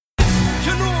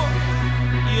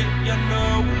you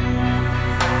know.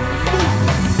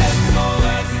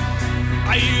 SOS,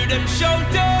 I hear them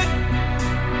shouting.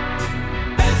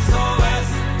 SOS,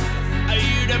 I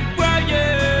hear them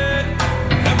crying.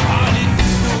 Them calling,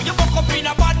 no, you woke up in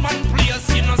a bad man place.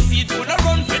 You know, see it wanna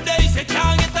run for days, you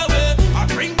can't get away. I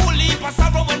bring bully, pass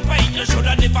sorrow and pain. You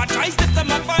shoulda never tried to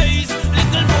my face,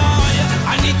 little boy.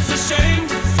 And it's a shame,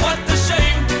 what a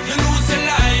shame. You lose your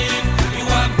life, you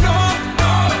have no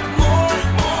more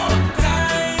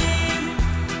time.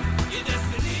 Your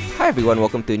destiny. Hi everyone,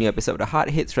 welcome to a new episode of the Hard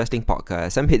Hits Wrestling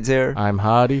Podcast. I'm Hitzer, I'm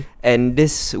Hardy. and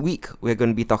this week we're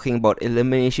going to be talking about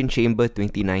Elimination Chamber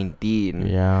 2019.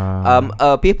 Yeah.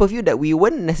 A pay-per-view that we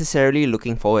weren't necessarily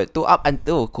looking forward to up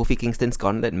until Kofi Kingston's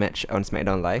Gauntlet match on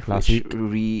SmackDown Live, Last which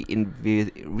week.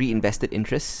 reinvested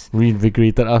interest.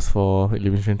 Reinvigorated us for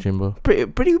Elimination Chamber.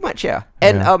 Pretty much, yeah.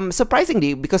 And Yeah.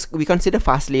 surprisingly, because we consider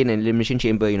Fastlane and Elimination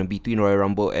Chamber, between Royal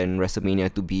Rumble and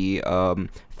WrestleMania to be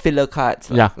filler cards,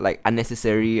 like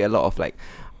unnecessary, a lot of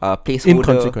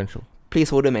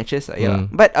placeholder matches,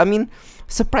 But I mean,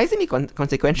 surprisingly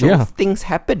consequential. Yeah. Things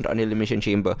happened on Elimination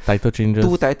Chamber. Title changes.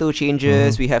 2 title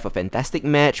changes. We have a fantastic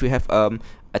match. We have a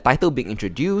title being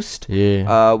introduced.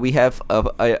 Yeah. We have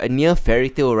a near fairy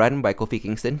tale run by Kofi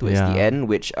Kingston towards the Yeah. end,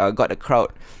 which got a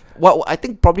crowd. Well, I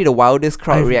think probably the wildest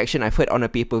crowd reaction I've heard on a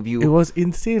pay-per-view It was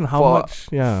insane how much.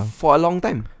 Yeah. for a long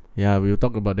time. Yeah, we'll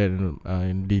talk about that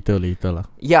in detail later lah.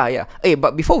 Yeah. Hey,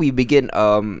 but before we begin,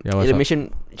 what's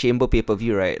Elimination Chamber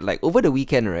pay-per-view, right? Like over the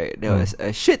weekend, right, there was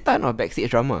a shit ton of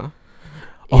backstage drama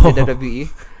in the WWE.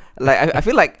 Like I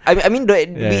feel like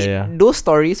those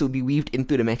stories will be weaved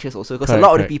into the matches also, because a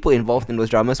lot of the people involved in those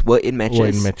dramas were in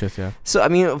matches. Yeah. So I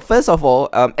mean, first of all,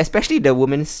 especially the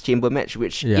women's chamber match,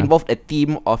 which involved a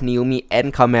team of Naomi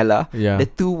and Carmella, Yeah. the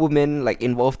two women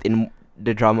involved in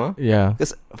the drama. Yeah.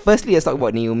 Because firstly, let's talk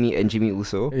about Naomi and Jimmy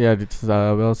Uso. Yeah, it's,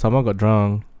 someone got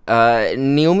drunk.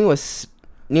 Naomi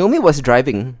was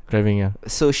driving, Yeah.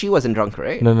 so she wasn't drunk,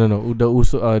 right? No. The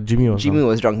Uso, Jimmy was Jimmy drunk.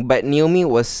 was drunk, but Naomi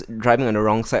was driving on the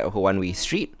wrong side of a one-way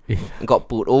street. Got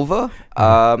pulled over.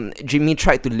 Jimmy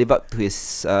tried to live up to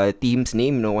his team's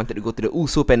name. Wanted to go to the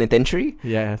Uso Penitentiary.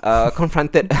 Yeah.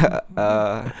 Confronted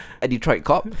a Detroit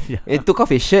cop. Yeah. He took off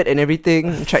his shirt and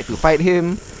everything. Tried to fight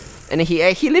him, and then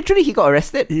he literally got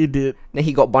arrested. He did. Then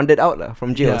he got bonded out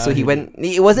from jail. Yeah, So he went.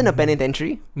 It wasn't a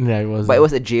penitentiary, Yeah, it was. but it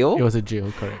was a jail. It was a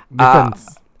jail, correct.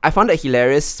 Difference. I found that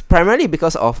hilarious, primarily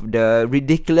because of the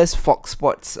ridiculous Fox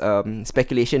Sports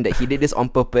speculation that he did this on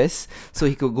purpose so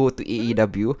he could go to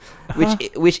AEW,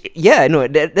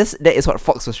 that is what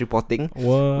Fox was reporting,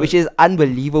 What? which is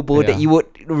unbelievable that you would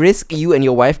risk you and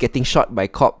your wife getting shot by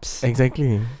cops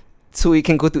Exactly. so you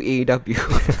can go to AEW.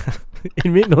 It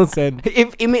made no sense.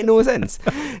 It made no sense.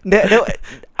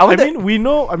 We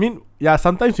know.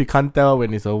 Sometimes we can't tell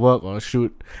when it's a work or a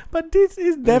shoot, but this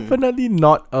is definitely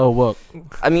not a work.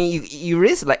 I mean, you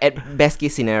risk, at best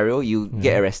case scenario, you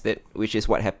get arrested, which is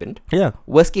what happened. Yeah.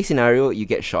 Worst case scenario, you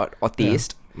get shot or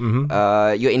tased.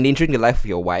 Mm-hmm. You're endangering the life of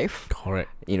your wife,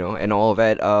 Correct. and all of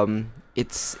that.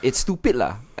 It's stupid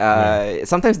lah.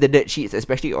 Sometimes the dirt sheets,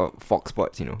 especially on Fox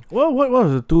Sports, Well, what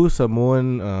was the two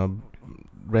Samoan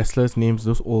wrestlers' names?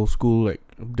 Those old school,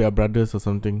 their brothers or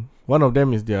something. One of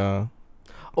them is their.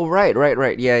 Oh right.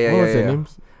 Yeah. What was their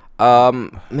names?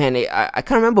 I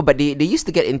can't remember, but they used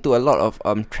to get into a lot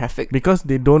of traffic. Because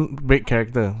they don't break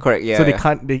character. Correct. Yeah. So they yeah.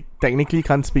 can't. They technically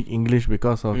can't speak English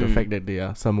because of the fact that they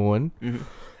are Samoan,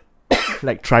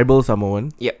 like tribal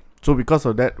Samoan. Yep. So because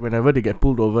of that, whenever they get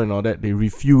pulled over and all that, they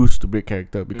refuse to break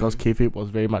character because kayfabe was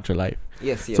very much alive.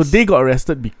 Yes. So they got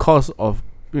arrested because of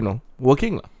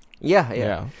working lah.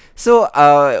 Yeah. So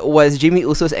was Jimmy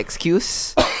Uso's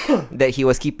excuse that he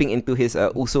was keeping into his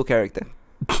Uso character?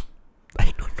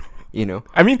 I don't know.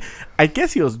 I mean, I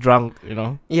guess he was drunk,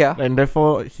 Yeah. and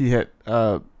therefore he had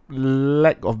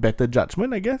lack of better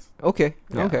judgment, I guess. Okay.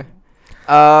 Yeah. Okay.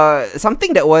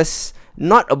 Something that was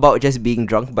not about just being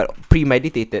drunk but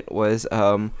premeditated was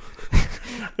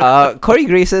Corey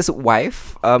Grace's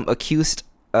wife accused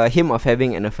him of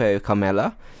having an affair with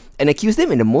Carmella, and accused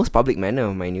him in the most public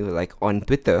manner, mind you, on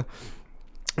Twitter.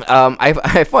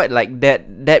 I thought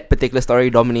that particular story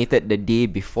dominated the day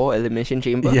before Elimination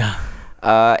Chamber. Yeah.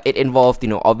 It involved,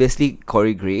 obviously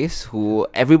Corey Graves, who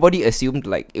everybody assumed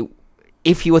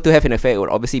if he were to have an affair, it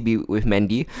would obviously be with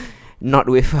Mandy, not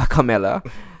with Carmella.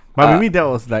 But maybe that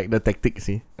was the tactic,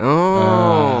 see.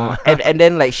 And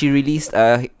then she released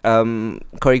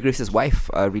Corey Graves' wife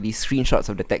released screenshots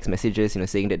of the text messages,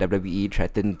 saying that WWE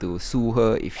threatened to sue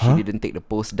her if she didn't take the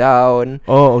post down.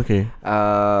 Oh, okay.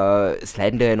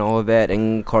 Slander and all of that,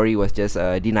 and Corey was just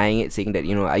denying it, saying that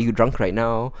are you drunk right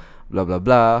now? Blah blah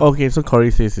blah. Okay, so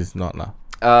Corey says it's not lah.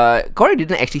 Corey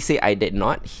didn't actually say I did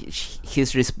not.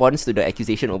 His response to the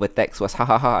accusation over text was, "Ha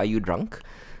ha ha, are you drunk?"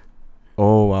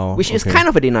 Oh wow. Which is kind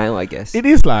of a denial, I guess. It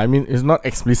is lah. I mean, it's not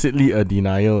explicitly a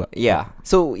denial. Yeah.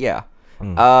 So yeah.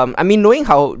 I mean, knowing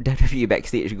how WWE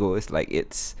backstage goes, like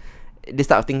it's this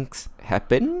type of things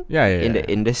happen in the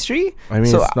industry. I mean,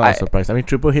 so it's not a surprise. I mean,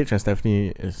 Triple H and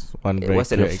Stephanie is one very was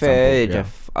an affair.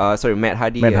 Matt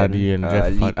Hardy and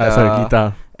Jeff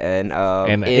Lita and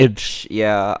Edge.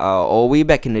 Yeah, or way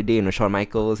back in the day, Shawn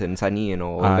Michaels and Sunny and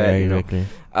all that. Exactly.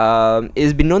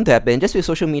 It's been known to happen. Just with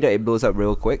social media, it blows up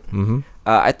real quick.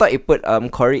 I thought it put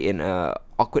Corey in a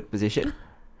awkward position.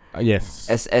 Yes,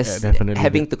 as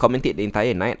having to commentate the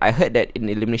entire night. I heard that in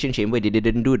Elimination Chamber they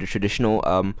didn't do the traditional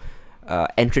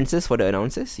entrances for the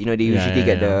announcers. You know, they usually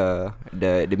get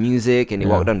the music and they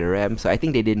walk down the ramp. So I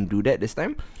think they didn't do that this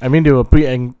time. I mean, they were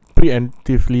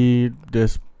preemptively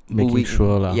just making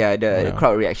sure lah. Yeah, the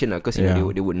crowd reaction, because you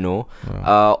know they would know.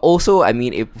 Also, I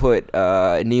mean, it put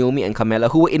Naomi and Carmella,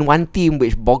 who were in one team,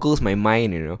 which boggles my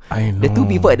mind. You know, I know. The two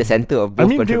people at the center of both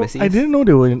controversies. I didn't know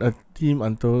they were in a team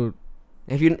until.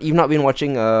 Have you've not been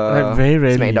watching very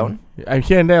rarely SmackDown? I'm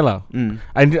here and there lah.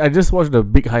 I just watched the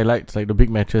big highlights, like the big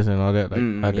matches and all that,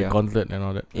 like the gauntlet and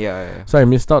all that. Yeah. So I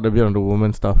missed out a bit on the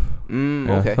woman stuff.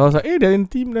 Okay. So I was like, hey, they're in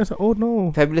team. Like, oh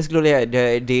no. Fabulous Glory,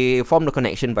 they formed a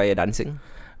connection via dancing.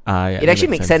 Yeah, it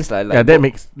actually makes sense lah. Like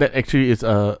that actually is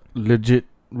a legit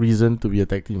reason to be a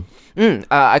tag team.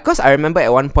 Because I remember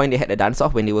at one point they had a dance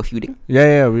off when they were feuding.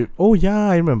 I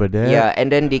remember that. Yeah,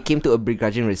 and then they came to a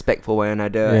begrudging respect for one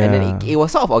another, and then it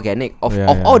was sort of organic. Of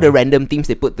all the random teams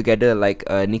they put together, like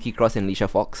Nikki Cross and Alicia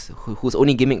Fox, whose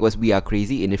only gimmick was we are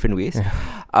crazy in different ways.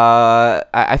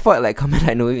 I thought like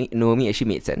Carmella and Naomi actually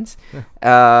made sense.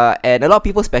 And a lot of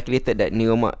people speculated that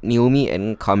Naomi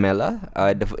and Carmella,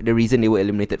 the reason they were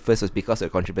eliminated first was because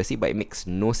of the controversy, but it makes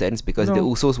no sense because the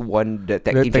Usos won the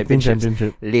tag team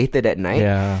championship later that night.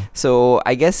 So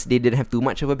I guess they didn't have too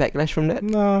much of a backlash from that.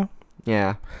 No.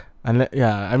 Yeah.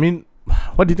 I mean,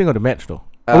 what do you think of the match though?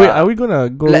 Wait, are we gonna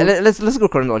go? Let's go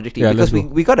chronologically because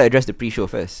we gotta address the pre-show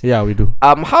first. Yeah, we do.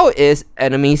 How is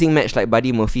an amazing match like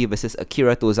Buddy Murphy versus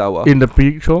Akira Tozawa in the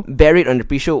pre-show buried on the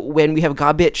pre-show when we have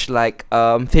garbage like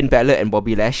Finn Balor and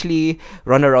Bobby Lashley,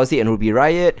 Ronda Rousey and Ruby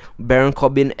Riott, Baron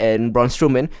Corbin and Braun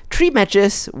Strowman? 3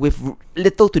 matches with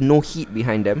little to no heat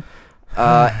behind them,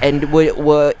 and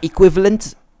were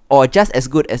equivalent or just as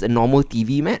good as a normal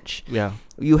TV match. Yeah.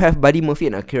 You have Buddy Murphy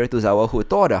and Akira Tozawa who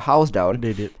tore the house down.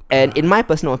 They did. And in my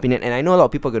personal opinion, and I know a lot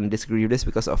of people are going to disagree with this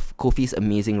because of Kofi's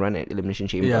amazing run at Elimination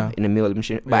Chamber in the male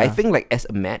elimination. But I think like as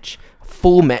a match,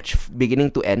 full match,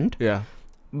 beginning to end,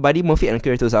 Buddy Murphy and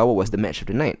Akira Tozawa was the match of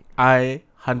the night. I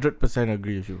 100%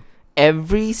 agree with you.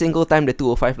 Every single time the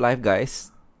 205 Live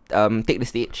guys take the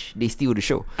stage, they steal the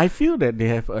show. I feel that they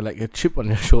have like a chip on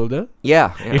their shoulder.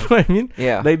 Yeah. You know what I mean?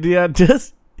 Yeah. Like they are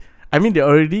just... I mean, they're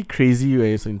already crazy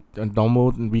ways in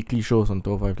normal weekly shows on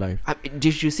 205 Live.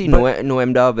 Did you see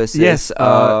Noemda versus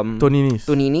Tony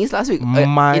Nese last week?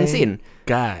 My insane.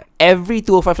 God. Every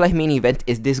 205 Live main event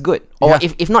is this good. Or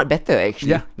if not better,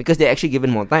 actually. Yeah. Because they're actually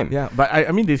given more time. Yeah, but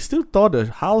I mean, they still tore the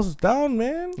house down,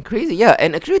 man. Crazy, yeah.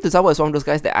 And Akira Tozawa is one of those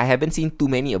guys that I haven't seen too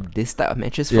many of this type of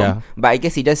matches from. Yeah. But I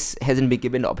guess he just hasn't been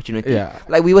given the opportunity. Yeah.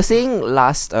 Like we were saying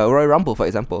last Royal Rumble, for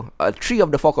example. 3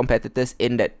 of the 4 competitors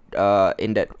in that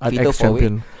fatal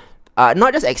 4-way.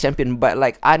 Not just ex-champion, but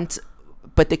like aren't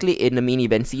particularly in the main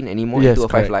event scene anymore in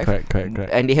 205 Live. Correct.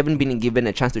 And they haven't been given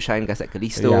a chance to shine, guys like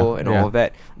Kalisto and all of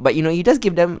that. But you know, you just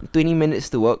give them 20 minutes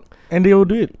to work. And they will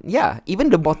do it. Yeah. Even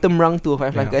the bottom rung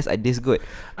 205 Live guys are this good.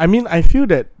 I mean, I feel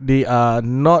that they are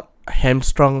not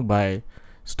hamstrung by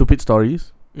stupid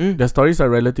stories. Their stories are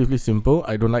relatively simple.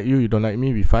 I don't like you don't like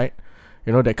me, we fight.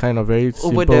 You know, that kind of very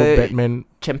simple Batman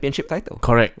championship title.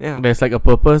 Correct. Yeah. There's like a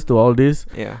purpose to all this.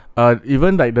 Yeah.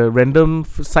 Even like the random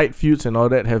side feuds and all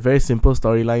that have very simple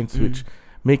storylines which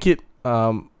make it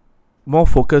more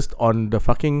focused on the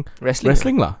fucking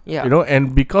wrestling lah. Yeah. You know,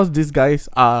 and because these guys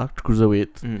are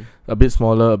cruiserweights, a bit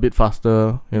smaller, a bit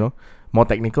faster, you know, more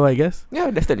technical, I guess.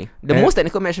 Yeah, definitely. The most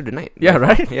technical match of the night. Yeah,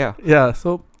 right? Yeah. Yeah,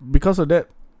 so because of that,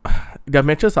 their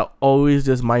matches are always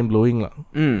just mind-blowing.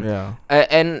 Yeah.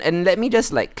 And let me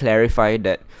just like clarify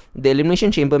that the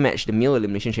Elimination Chamber match, the male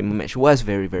Elimination Chamber match was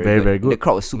very good. The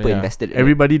crowd was super invested in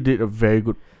Everybody did a very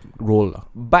good role.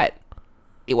 But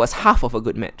it was half of a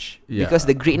good match. Because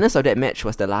the greatness of that match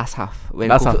was the last half. When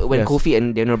Kofi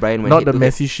and Daniel Bryan went not the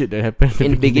messy shit that happened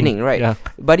in the beginning, right? Yeah.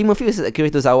 Buddy Murphy versus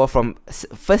Akira Tozawa from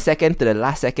first second to the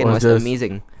last second was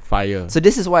amazing. fire. So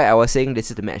this is why I was saying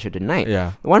this is the match of the night.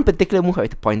 Yeah. One particular move I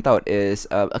like to point out is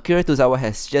Akira Tozawa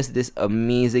has just this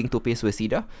amazing tope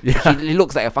suicida. Yeah. He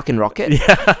looks like a fucking rocket.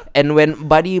 Yeah. And when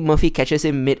Buddy Murphy catches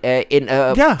him mid-air in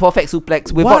a perfect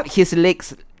suplex without his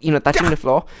legs, touching the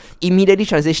floor, immediately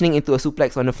transitioning into a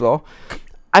suplex on the floor,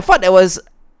 I thought that was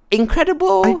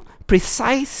incredible,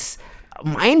 precise,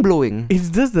 mind-blowing.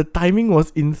 It's just the timing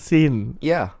was insane.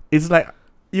 Yeah. It's like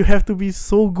you have to be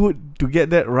so good to get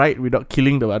that right without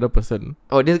killing the other person.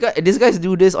 Oh, these guys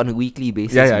do this on a weekly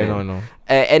basis. Yeah, man. I know.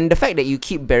 And the fact that you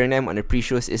keep burying them on the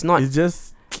pre-shows is not... It's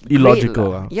just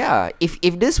illogical. Yeah. If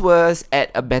this was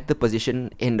at a better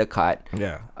position in the card,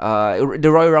 Yeah. The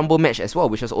Royal Rumble match as well,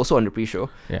 which was also on the pre-show,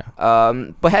 Yeah.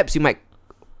 perhaps you might,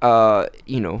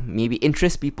 maybe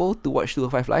interest people to watch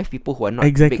 205 Live, people who are not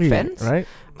big fans. Right?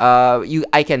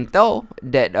 I can tell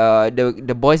that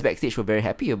the boys backstage were very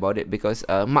happy about it because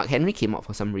Mark Henry came out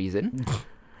for some reason.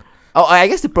 I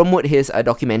guess to promote his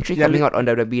documentary coming out on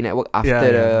WWE Network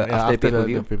after the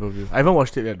pay-per-view. pay-per-view. I haven't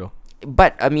watched it yet though.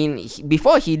 But I mean,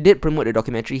 before he did promote the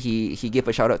documentary, he gave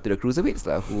a shout out to the cruiserweights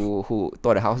who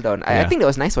tore the house down. I think that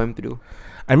was nice for him to do.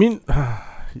 I mean,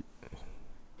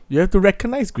 you have to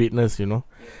recognize greatness.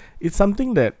 It's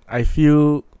something that I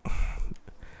feel.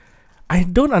 I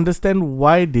don't understand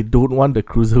why they don't want the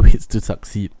cruiserweights to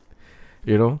succeed.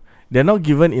 They're not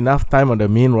given enough time on the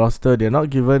main roster. They're not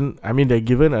given. I mean, they're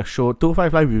given a show.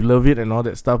 205 Live, we love it and all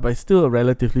that stuff, but it's still a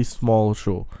relatively small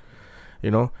show.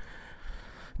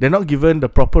 They're not given the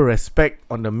proper respect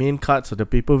on the main cards or the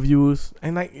pay-per-views,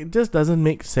 and it just doesn't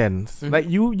make sense. Mm-hmm.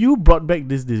 You brought back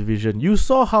this division. You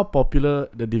saw how popular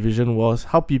the division was,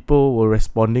 how people were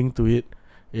responding to it.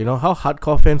 How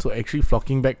hardcore fans were actually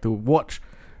flocking back to watch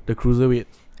the cruiserweight.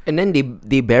 And then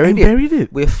they buried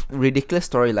it with ridiculous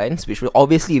storylines, which were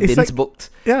obviously Vince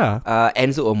booked. Yeah.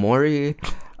 Enzo Amore.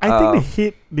 I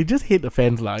think they just hate the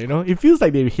fans lah. It feels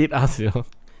like they hate us.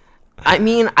 I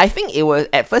mean, I think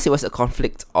at first it was a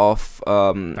conflict of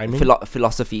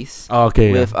philosophies. Oh,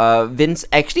 okay. With Vince.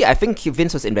 Actually, I think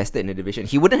Vince was invested in the division.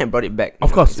 He wouldn't have brought it back.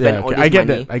 Of course, yeah.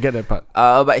 Okay. I get that part.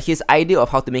 But his idea of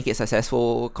how to make it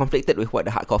successful conflicted with what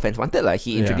the hardcore fans wanted.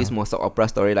 He introduced more soap opera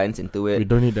storylines into it. We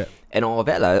don't need that. And all of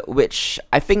that, which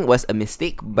I think was a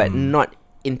mistake, but not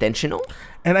intentional.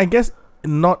 And I guess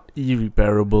not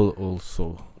irreparable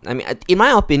also. I mean, in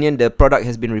my opinion, the product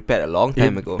has been repaired a long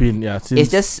time ago. It's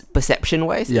just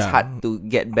perception-wise, it's hard to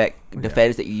get back the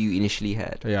fans that you initially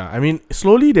had. Yeah, I mean,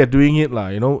 slowly they're doing it lah.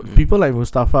 People like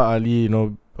Mustafa Ali,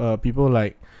 people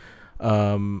like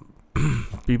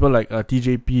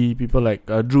TJP, people like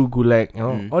Drew Gulak,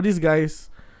 all these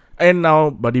guys, and now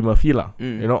Buddy Murphy lah.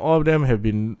 All of them have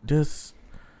been just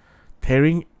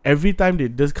tearing. Every time they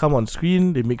just come on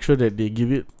screen, they make sure that they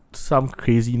give it some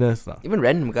craziness lah. Even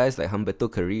random guys like Humberto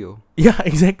Carrillo. Yeah,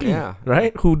 exactly. Yeah.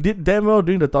 Right? Who did damn well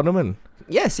during the tournament.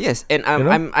 Yes. And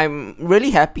I'm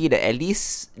really happy that at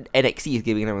least NXT is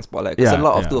giving them a spotlight, because a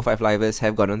lot of 205 Livers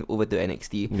have gone over to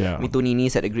NXT. Yeah. I mean, Tony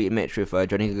Nese had a great match with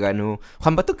Johnny Gargano.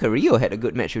 Humberto Carrillo had a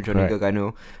good match with Johnny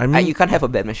Gargano. I mean, you can't have a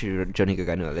bad match with Johnny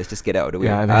Gargano. Let's just get out of the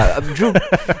way.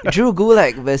 Drew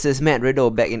Gulak versus Matt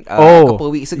Riddle back in a couple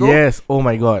of weeks ago. Yes. Oh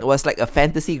my god. It was like a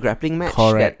fantasy grappling match.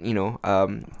 Correct.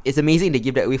 That it's amazing they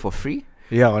give that away for free.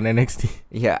 Yeah, on NXT.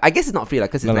 Yeah, I guess it's not free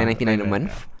because it's $9.99 a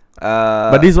month.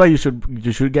 But this is why you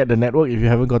should get the network if you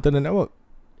haven't gotten the network.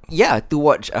 Yeah, to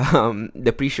watch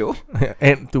the pre-show.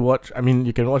 And to watch, I mean,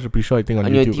 you can watch the pre-show I think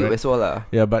on YouTube, right? as well.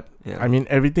 Yeah, but I mean,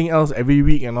 everything else every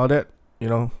week and all that,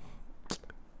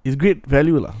 is great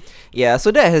value lah. Yeah,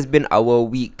 so that has been our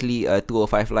weekly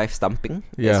 205 Live stumping.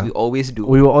 Yeah. As we always do.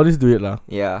 We will always do it lah.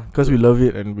 Yeah. Because we love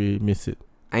it and we miss it.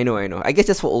 I know. I guess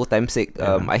just for old time's sake,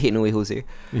 I hate No Way Jose.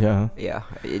 Yeah. Yeah,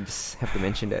 I just have to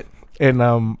mention that. And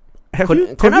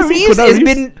Conor Reeves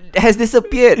has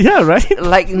disappeared. Yeah, right.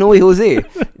 Like No Way Jose.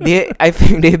 I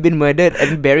think they've been murdered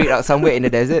and buried out somewhere in the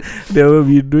desert. They will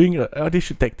be doing. They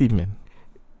should tag team, man.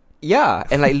 Yeah,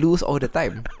 and lose all the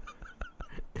time.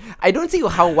 I don't see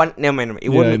how one. Never mind. It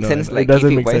won't make sense. It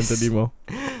doesn't make sense anymore.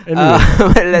 Anyway.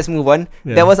 Let's move on.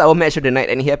 Yeah. That was our match of the night,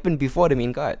 and it happened before the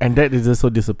main card. And that is just so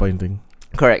disappointing.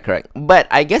 Correct. But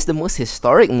I guess the most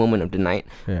historic moment of the night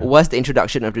was the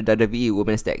introduction of the WWE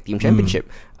Women's Tag Team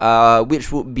Championship,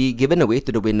 which would be given away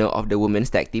to the winner of the Women's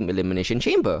Tag Team Elimination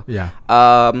Chamber. Yeah.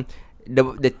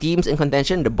 The teams in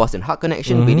contention, the Boston Hart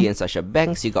Connection, Bayley and Sasha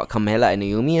Banks. You got Carmella and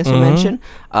Naomi, as we mentioned.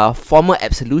 Former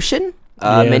Absolution,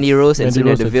 Mandy Rose and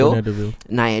Sonya Deville.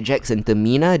 Nia Jax and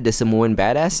Tamina, the Samoan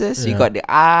Badasses. You got the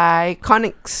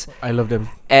Iconics. I love them.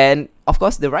 And, of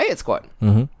course, the Riot Squad.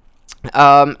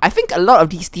 I think a lot of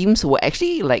these teams were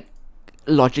actually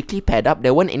logically paired up.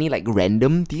 There weren't any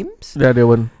random teams. Yeah, there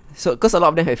weren't. So, because a lot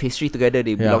of them have history together,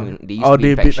 they belong. They used to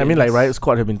be factions. I mean, like Riot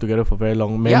Squad have been together for very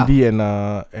long. Mandy and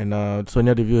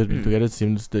Sonya Deville has been together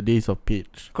since the days of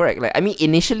Paige. Correct. Like, I mean,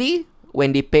 initially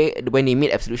when they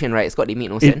meet Absolution, Riot Squad, they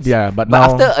made no sense. But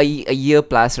now, after a year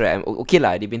plus, right? Okay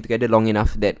lah, they've been together long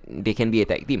enough that they can be a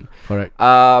tag team. Correct.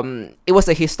 It was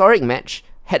a historic match.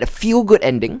 Had a feel good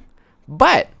ending,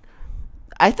 but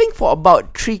I think for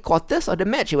about 3/4 of the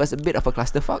match, it was a bit of a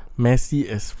clusterfuck. Messy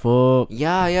as fuck.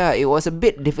 Yeah, it was a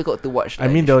bit difficult to watch. I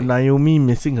mean, there was Naomi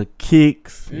missing her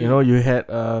kicks. You know, you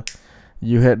had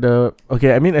the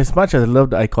okay. I mean, as much as I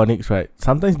love the Iconics, right?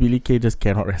 Sometimes Billie Kay just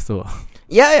cannot wrestle.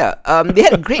 Yeah. They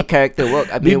had great character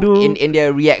work. I mean, in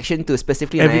their reaction to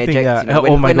specifically Nia Jax. Yeah. You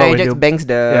know, when Nia Jax bangs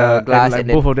the glass, and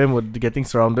both of them were getting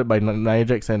surrounded by Nia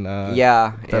Jax and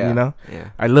Tamina.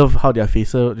 Yeah. I love how their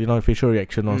facial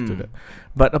reaction was to that.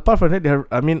 But apart from that,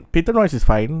 Peyton Royce is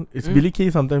fine. It's Billie Kay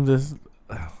sometimes just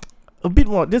a bit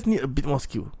more. Just need a bit more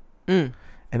skill.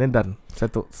 And then done.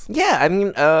 Settles. Yeah, I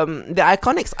mean, the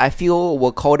Iconics, I feel,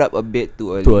 were called up a bit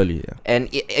too early. Too early, yeah. And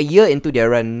a year into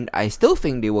their run, I still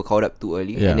think they were called up too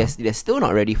early. Yeah. And they're still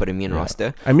not ready for the main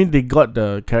roster. I mean, they got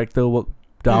the character work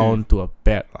down to a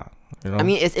pad. You know? I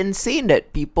mean, it's insane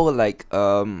that people like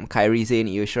Kairi Sane,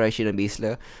 Io Shirai, Shayna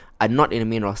Baszler are not in the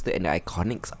main roster and the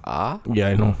Iconics are. Yeah,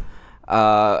 I know.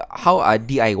 How are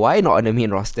DIY not on the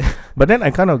main roster? But then I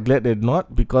kind of glad they're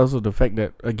not, because of the fact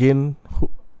that, again,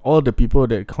 all the people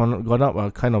that gone up are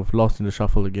kind of lost in the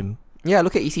shuffle again. Yeah,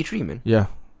 look at EC3, man. Yeah.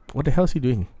 What the hell is he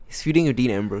doing? He's feuding with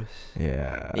Dean Ambrose.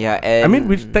 Yeah. Yeah, and I mean,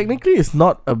 which technically is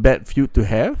not a bad feud to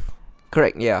have.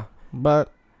 Correct, yeah.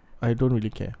 But I don't really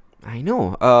care. I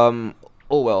know.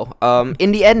 Oh well.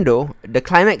 In the end though, the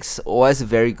climax was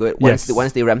very good once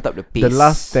they ramped up the pace. The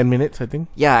last 10 minutes, I think.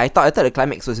 Yeah, I thought the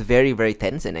climax was very, very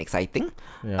tense and exciting.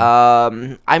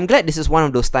 Yeah. I'm glad this is one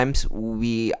of those times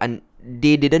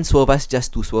they didn't swerve us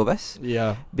just to swerve us.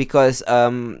 Yeah. Because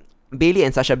Bayley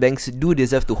and Sasha Banks do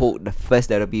deserve to hold the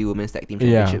first WWE Women's Tag Team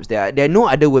Championships. There are no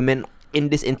other women in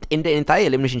the entire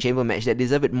Elimination Chamber match that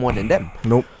deserve it more than them.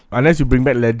 Nope. Unless you bring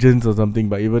back Legends or something,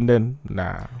 but even then,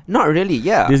 nah. Not really,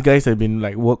 yeah. These guys have been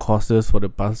like workhorses for the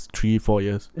past 3-4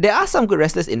 years. There are some good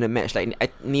wrestlers in the match. Like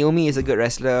Naomi is a good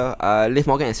wrestler. Liv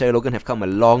Morgan and Sarah Logan have come a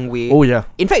long way. Oh yeah.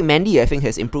 In fact, Mandy I think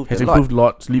has improved a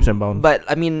lot. Leaps and bounds. But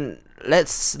I mean,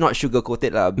 let's not sugarcoat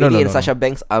it lah. Bayley and Sasha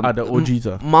Banks are the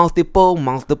OGs. Multiple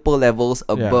levels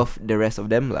above the rest of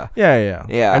them lah. Yeah.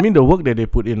 I mean, the work that they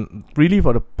put in, really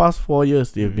for the past 4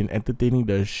 years, they've been entertaining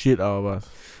the shit out of us.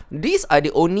 These are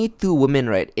the only two women,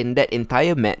 right, in that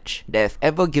entire match that have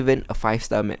ever given a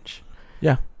 5-star match.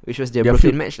 Yeah. Which was their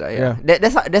Brooklyn match lah. Yeah.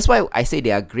 That's why I say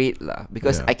they are great lah,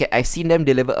 because I've seen them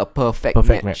deliver a perfect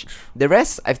match. The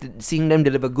rest I've seen them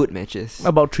deliver good matches.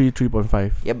 About 3.5.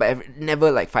 Yeah, but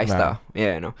never like 5-star.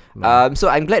 Yeah, you know. Nah. So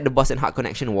I'm glad the Boss and Hart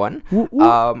connection won.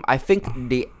 I think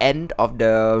the end of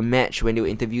the match when they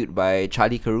were interviewed by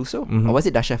Charlie Caruso, or was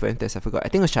it Dasha Fuentes? I forgot. I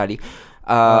think it was Charlie.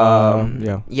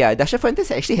 Yeah, Dasha Fuentes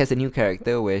actually has a new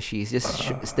character where she's just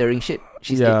stirring shit.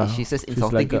 She's just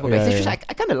insulting like people.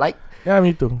 I kind of like. Yeah,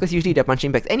 me too. Because usually they're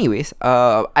punching bags. Anyways,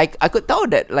 I could tell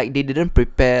that like they didn't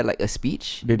prepare like a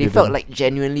speech. They felt like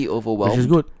genuinely overwhelmed. Which is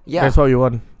good. Yeah, that's what we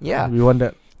want. Yeah, we want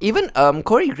that. Even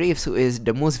Corey Graves, who is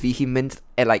the most vehement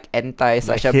and like anti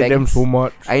Sasha Banks. I hate them so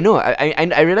much. I know.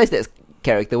 I realized that's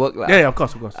character work lah. Yeah, of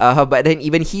course. But then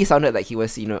even he sounded like he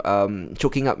was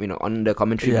choking up on the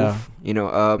commentary booth.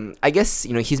 I guess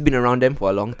he's been around them for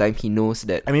a long time. He knows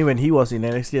that. I mean, when he was in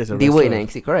NXT as a wrestler, they were in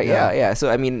NXT, correct? Yeah.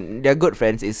 So I mean, they're good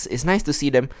friends. It's nice to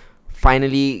see them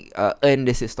finally earn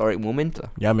this historic moment.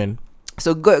 Yeah, man.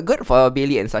 So good for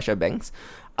Bayley and Sasha Banks.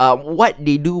 What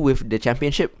they do with the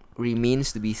championship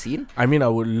remains to be seen. I mean, I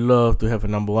would love to have a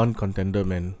number 1 contender,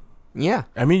 man. Yeah.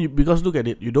 I mean, because look at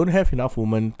it, you don't have enough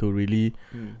women to really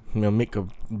make a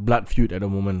blood feud at the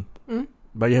moment.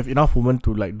 But you have enough women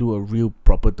to like do a real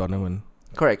proper tournament.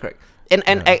 Correct.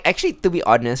 And actually, to be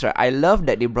honest, right, I love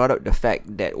that they brought up the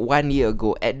fact that 1 year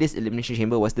ago at this Elimination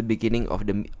Chamber was the beginning of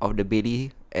the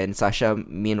Bayley and Sasha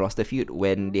main roster feud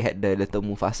when they had the little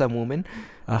Mufasa moment.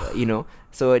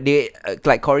 So they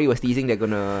like Corey was teasing they're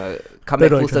gonna come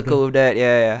back full circle with that.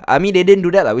 Yeah. I mean, they didn't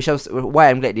do that lah, which was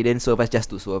why I'm glad they didn't swerve us just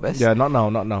to swerve us. Yeah, not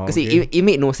now. Because it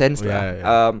made no sense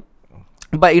lah.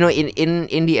 But in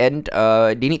the end,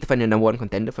 they need to find a number 1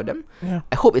 contender for them. Yeah.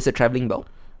 I hope it's a traveling belt.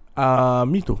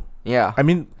 Me too. Yeah. I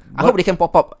mean, I hope they can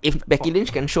pop up. If Becky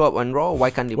Lynch can show up on Raw,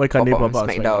 why can't they pop up on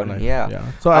SmackDown?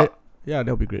 Yeah. So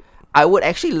that'll be great. I would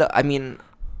actually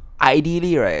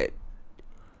ideally, right,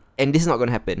 and this is not going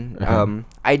to happen.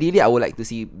 Ideally, I would like to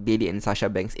see Bayley and Sasha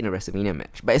Banks in a WrestleMania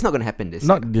match, but it's not going to happen this year.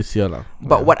 Not this year lah.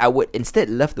 But what I would instead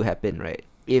love to happen, right,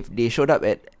 if they showed up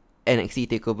at NXT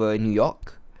TakeOver New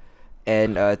York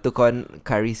and took on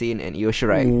Kairi Sane and Io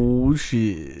Shirai. Oh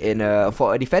shit!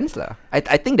 For a defense lah.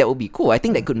 I think that would be cool. I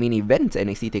think that could mean events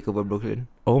NXT TakeOver Brooklyn.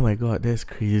 Oh my god, that's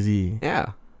crazy.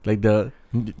 Yeah. Like the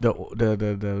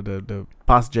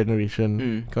past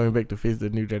generation coming back to face the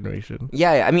new generation.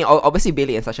 Yeah. I mean, obviously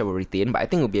Bayley and Sasha will retain, but I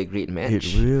think it will be a great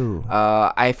match. It will.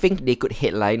 I think they could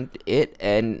headline it,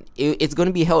 and it's going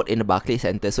to be held in the Barclays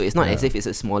Center, so it's not as if it's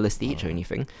a smaller stage or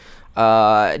anything.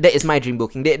 That is my dream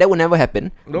booking. That will never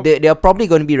happen. Nope. They are probably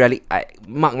going to be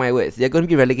mark my words. They're going to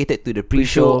be relegated to the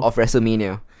pre-show of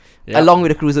WrestleMania, along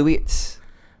with the cruiserweights.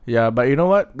 Yeah, but you know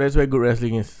what? That's where good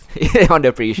wrestling is. On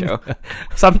the pre-show.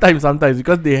 sometimes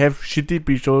because they have shitty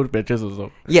pre-show matches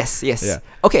also. Yes. Yeah.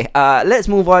 Okay, let's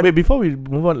move on. Wait, before we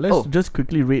move on, let's just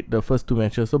quickly rate the first two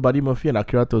matches. So Buddy Murphy and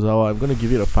Akira Tozawa, I'm going to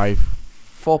give it a 5.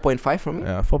 4.5 from me?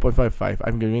 Yeah, 4.55.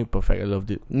 I'm giving it perfect. I loved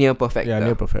it. Near perfect. Yeah,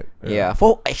 near perfect. Yeah.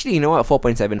 Actually, you know what?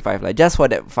 4.75. Like, just for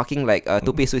that fucking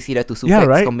Tope Suicida to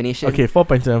suplex combination. Okay,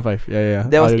 4.75. Yeah.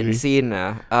 That was insane.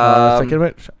 Second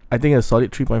match, I think a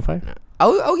solid 3.5.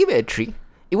 I'll give it a 3.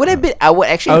 It would have been. I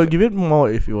would give it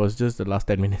more if it was just the last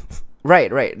 10 minutes.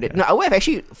 Right. No, I would have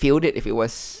actually failed it if it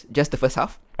was just the first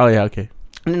half. Oh yeah, okay.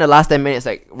 And then the last 10 minutes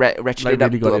ratcheted really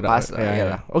up to a pass.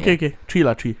 Okay.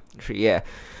 3 3. 3. Yeah.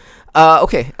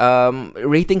 Okay.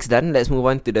 Ratings done. Let's move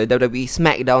on to the WWE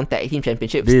SmackDown Tag Team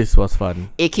Championships. This was fun.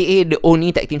 AKA the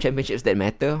only tag team championships that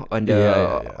matter on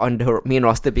the main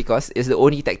roster, because it's the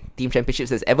only tag team championships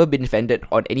that's ever been defended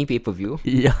on any pay-per-view.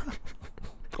 Yeah.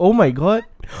 Oh my god,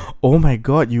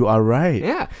 you are right.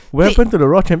 Yeah. What happened to the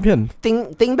Raw champion?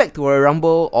 Think back to a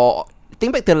Rumble, or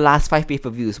think back to the last 5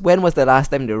 pay-per-views. When was the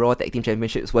last time the Raw Tag Team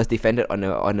Championships was defended on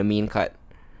the main card?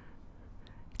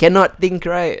 Cannot think,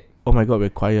 right? Oh my god, we're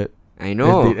quiet. I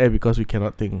know. It's dead air because we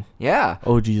cannot think. Yeah.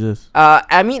 Oh Jesus.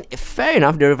 I mean, fair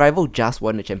enough. The Revival just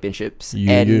won the championships,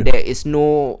 and there is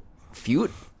no feud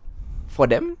for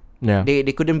them. Yeah. They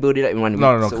couldn't build it up in 1 week.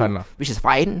 No, can't. Which is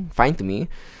fine to me.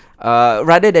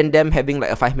 Rather than them having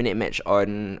a 5-minute match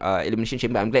on Elimination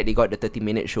Chamber, I'm glad they got the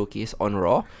 30-minute showcase on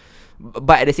Raw.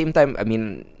 But at the same time, I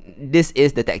mean, this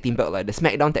is the tag team belt. The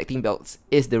SmackDown tag team belts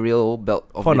is the real belt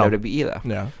of the WWE.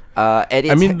 Yeah.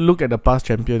 And I mean, look at the past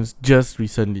champions just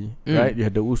recently, right? You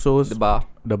had the Usos,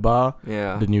 the Bar,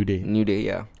 the New Day.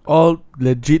 Yeah. All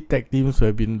legit tag teams who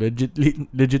have been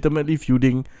legitimately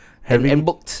feuding, and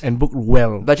booked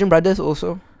well. Bludgeon Brothers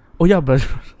also. Oh yeah, Bludgeon.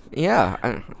 Yeah.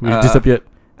 Which disappeared.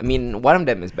 I mean, one of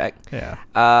them is back.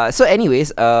 Yeah. So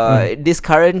anyways, this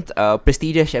current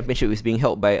prestigious championship is being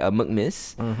held by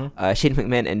McMiz, Shane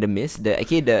McMahon and The Miz,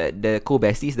 the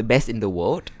co-besties, the best in the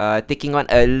world, taking on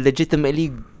a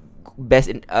legitimately best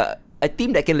in a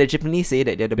team that can legitimately say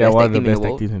that they're the best tag team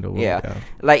in the world. Yeah.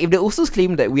 Like if the Usos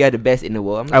claim that we are the best in the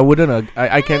world, I wouldn't.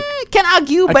 I can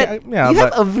argue, but you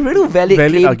have a real valid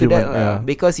claim argument, to that,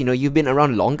 because you've been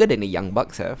around longer than the Young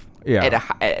Bucks have. Yeah.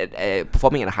 At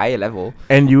performing at a higher level,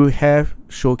 and you have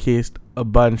showcased a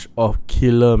bunch of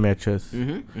killer matches.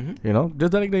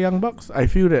 Just like the Young Bucks, I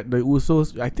feel that the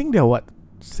Usos, I think they're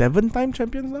 7-time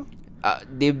champions now.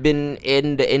 They've been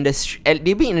in the industry.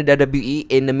 They've been in the WWE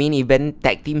in the main event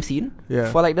tag team scene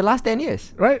for the last 10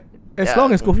 years. Right. As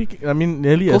long as Kofi, I mean,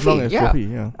 nearly Kofi, as long as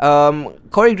Kofi. Yeah.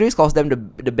 Corey Graves calls them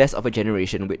the best of a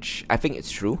generation, which I think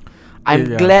it's true.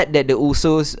 I'm glad that the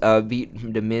Usos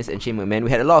beat The Miz and Shane McMahon. We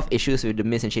had a lot of issues with The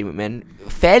Miz and Shane McMahon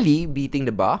fairly beating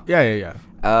the Bar. Yeah.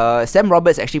 Sam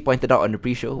Roberts actually pointed out on the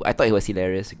pre-show. I thought it was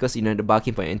hilarious because the Bar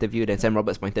came for an interview. Then Sam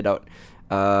Roberts pointed out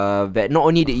that not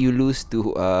only did you lose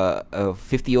to a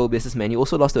 50-year-old businessman, you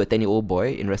also lost to a 10-year-old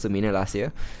boy in WrestleMania last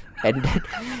year. And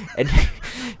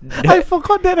I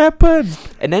forgot that happened.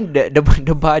 And then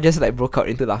the Bar just broke out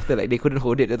into laughter, they couldn't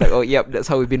hold it. They're like, oh yep, that's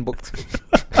how we've been booked.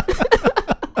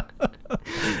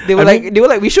 They were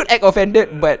like, we should act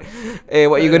offended, but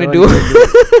what are you gonna do?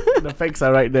 The facts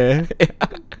are right there.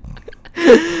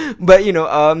 But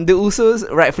the Usos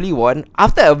rightfully won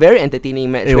after a very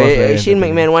entertaining match where Shane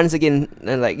McMahon once again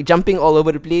jumping all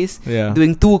over the place,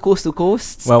 doing 2 coast to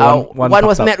coasts. One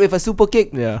was met with a super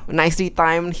kick, nicely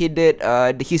timed. He did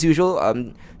his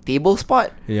usual table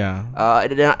spot,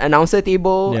 the announcer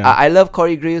table. I love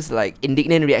Corey Graves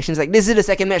indignant reactions this is the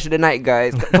second match of the night,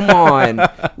 guys. Come on,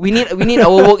 we need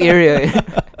our work area.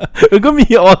 We're gonna be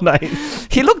here all night.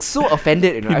 He looked so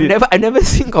offended. I've never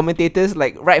seen commentators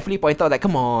rightfully point out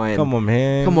come on,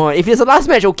 man, come on. If it's the last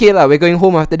match, okay lah, we're going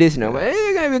home after this. But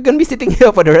we're gonna be sitting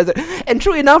here for the rest. And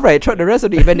true enough, throughout the rest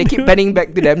of the event, they keep panning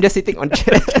back to them just sitting on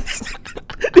chairs.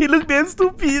 They look damn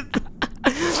stupid.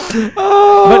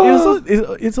 But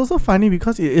it's also funny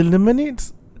because it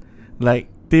eliminates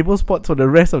table spots for the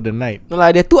rest of the night. No,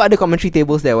 there are 2 other commentary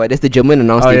tables there. Right? There's the German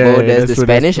announce table. There's the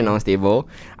Spanish announce table.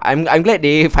 I'm glad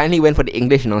they finally went for the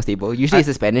English announce table. Usually it's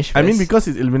the Spanish first. I mean, because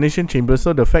it's elimination chamber,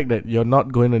 so the fact that you're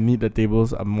not going to need the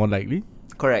tables are more likely.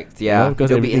 Correct. Yeah,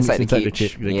 because it'll be inside the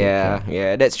cage.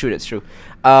 Yeah, that's true.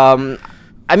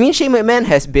 I mean, Shane McMahon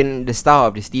has been the star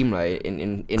of this team, right?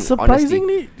 In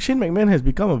surprisingly, Shane McMahon has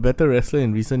become a better wrestler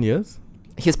in recent years.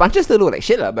 His punches still look like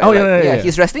shit, but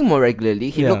he's wrestling more regularly.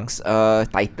 He looks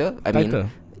tighter. I mean,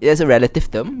 there's a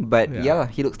relative term, but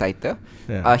he looks tighter.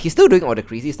 He's still doing all the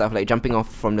crazy stuff, like jumping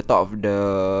off from the top of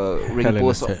the ring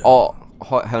post or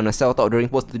Hell in a Cell top of the ring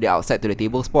post to the outside to the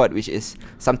table spot, which is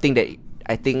something that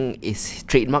I think is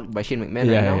trademarked by Shane McMahon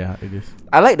right now. Yeah, it is.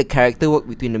 I like the character work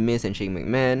between The Miz and Shane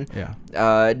McMahon. Yeah.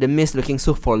 The Miz looking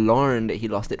so forlorn that he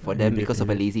lost it for them because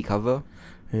of a lazy cover.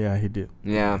 Yeah, he did.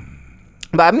 Yeah.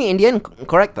 But I mean, in the end,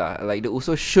 correct like the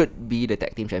Usos should be the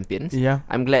tag team champions. Yeah.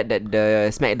 I'm glad that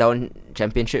the SmackDown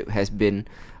championship has been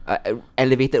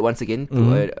elevated once again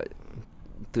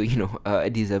to a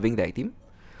deserving tag team.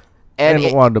 And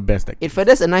one of the best tag teams. It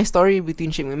furthers a nice story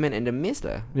between Shane McMahon and The Miz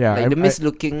Yeah. Like The Miz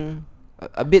looking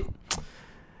a bit,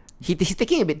 he's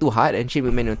taking a bit too hard, and Shane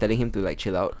McMahon telling him to like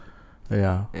chill out.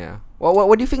 Yeah. Yeah.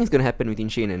 What do you think is gonna happen between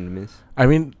Shane and The Miz? I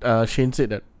mean, Shane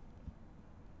said that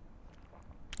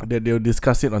they'll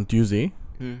discuss it on Tuesday.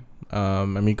 I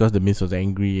mean, because The Miz was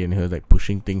angry and he was like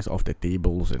pushing things off the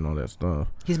tables and all that stuff.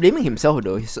 He's blaming himself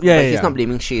though. He's not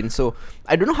blaming Shane. So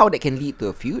I don't know how that can lead to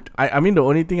a feud. I mean, the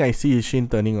only thing I see is Shane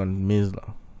turning on Miz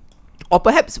or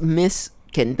perhaps Miz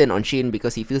can turn on Shane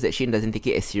because he feels that Shane doesn't take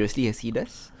it as seriously as he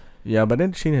does. Yeah, but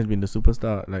then Shane has been the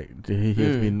superstar. Like he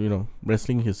has been,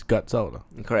 wrestling his guts out.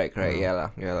 Correct. Yeah.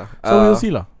 So we'll see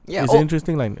Yeah, it's an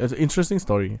interesting line. It's an interesting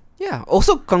story. Yeah.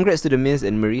 Also, congrats to The Miz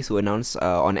and Maryse who announced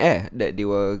on air that they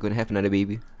were going to have another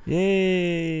baby.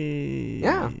 Yay!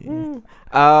 Yeah.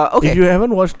 Okay. If you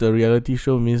haven't watched the reality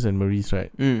show Miz and Maryse,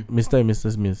 right? Mr. and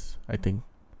Mrs. Miz, I think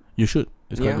you should.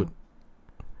 It's quite good.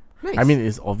 Nice. I mean,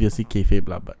 it's obviously kayfabe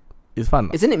but it's fun.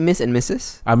 Isn't it Miss and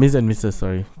Mrs.? Miss and Mrs.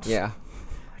 Sorry. Yeah.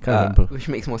 I can't remember. Which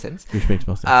makes more sense.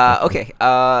 Okay.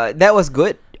 That was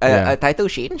good. A title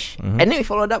change, and then we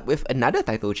followed up with another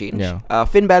title change.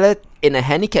 Finn Balor in a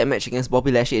handicap match against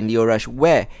Bobby Lashley and Lio Rush,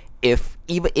 where if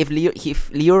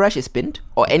Lio Rush is pinned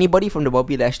or anybody from the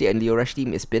Bobby Lashley and Lio Rush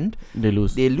team is pinned, they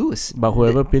lose. But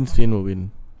whoever pins Finn will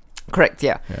win. Correct.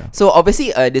 Yeah. So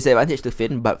obviously a disadvantage to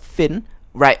Finn, but Finn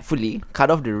rightfully cut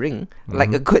off the ring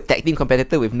like a good tag team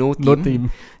competitor with no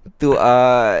team. to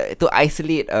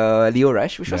isolate Lio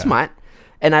Rush, which was smart.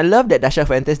 And I love that Dasha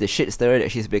Fuentes, the shit stirrer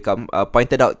that she's become,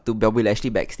 pointed out to Bobby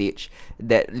Lashley backstage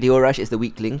that Lio Rush is the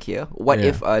weak link here. What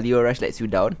if Lio Rush lets you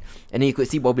down? And then you could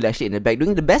see Bobby Lashley in the back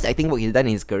doing the best acting work he's done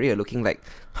in his career, looking like,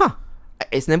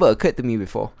 it's never occurred to me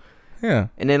before. Yeah.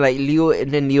 And then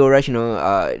Lio Rush,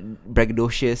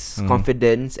 braggadocious,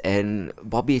 confidence, and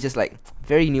Bobby is just like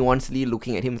very nuancedly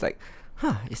looking at him like,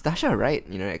 is Dasha right?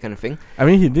 That kind of thing. I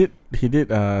mean, he did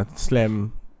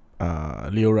slam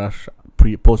Lio Rush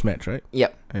post match, right?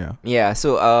 Yep. Yeah. Yeah.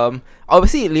 So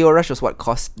obviously Lio Rush was what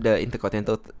cost the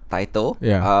Intercontinental title.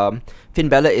 Yeah. Finn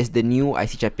Balor is the new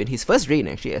IC champion. His first reign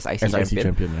actually as IC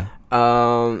champion.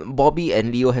 Bobby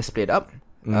and Lio have split up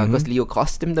because Lio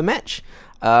cost him the match.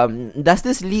 Does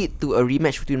this lead to a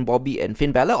rematch between Bobby and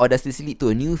Finn Balor, or does this lead to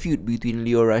a new feud between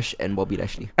Lio Rush and Bobby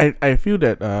Lashley? I feel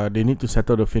that they need to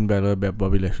settle the Finn Balor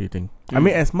Bobby Lashley thing. I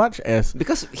mean, as much as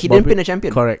because he didn't pin a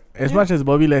champion. Correct. As much as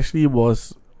Bobby Lashley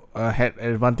was had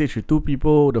advantage with two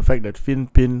people, the fact that Finn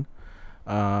pinned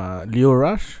Lio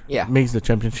Rush makes the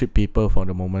championship paper for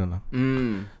the moment.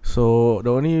 So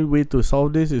the only way to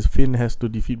solve this is Finn has to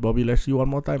defeat Bobby Lashley one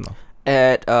more time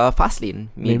at Fastlane,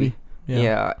 maybe.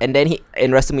 Yeah, and then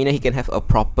in WrestleMania he can have a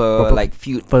proper like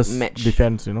feud first match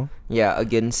defense, Yeah,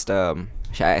 against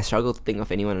I struggle to think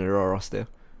of anyone on the Raw roster.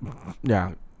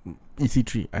 Yeah,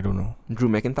 EC3. I don't know. Drew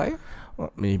McIntyre?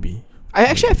 Maybe.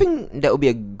 I think that would be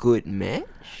a good match.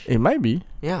 It might be.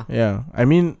 Yeah. Yeah. I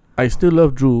mean, I still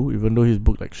love Drew, even though he's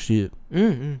booked like shit.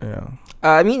 Yeah.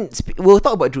 I mean, we'll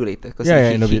talk about Drew later because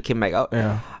he came back out.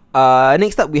 Yeah.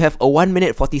 Next up, we have a 1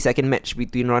 minute 40-second match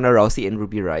between Ronda Rousey and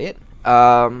Ruby Riott.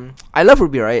 I love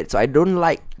Ruby Riott, so I don't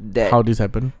like that. How this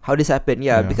happened?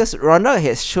 Yeah, because Ronda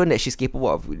has shown that she's capable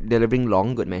of delivering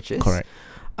long, good matches. Correct.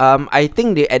 I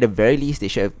think they, at the very least, they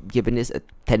should have given this a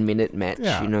 10-minute match.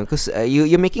 Because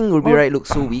you're making Ruby Riott look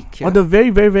so weak. On the very,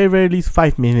 very, very, very least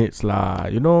 5 minutes lah.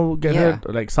 Get her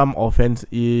like some offense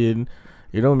in.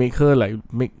 Make her like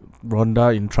Ronda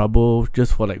in trouble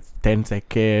just for like 10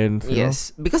 seconds.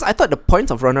 Yes, because I thought the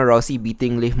points of Ronda Rousey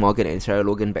beating Liv Morgan and Sarah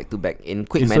Logan back to back in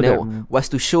quick manner was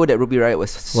to show that Ruby Riott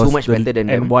was so much better than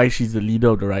them. And why she's the leader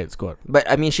of the Riott Squad. But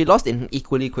I mean, she lost in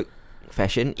equally quick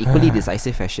fashion, equally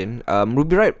decisive fashion.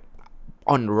 Ruby Riott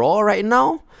on Raw right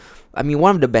now, I mean,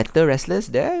 one of the better wrestlers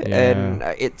there, and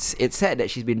it's sad that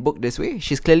she's been booked this way.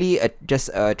 She's clearly just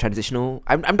a transitional.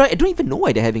 I don't even know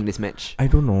why they're having this match. I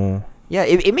don't know. Yeah,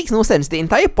 it makes no sense. The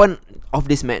entire point of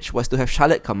this match was to have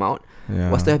Charlotte come out,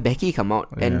 was to have Becky come out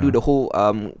and do the whole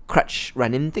crutch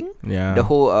run-in thing. Yeah. The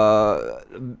whole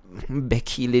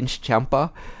Becky Lynch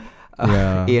Ciampa.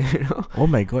 You know? Oh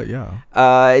my god, yeah.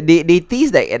 They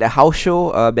teased that at a house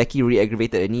show, Becky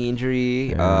re-aggravated a knee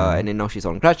injury, and then now she's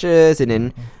on crutches, and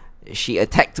then she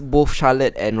attacked both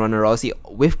Charlotte and Ronda Rousey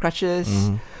with crutches.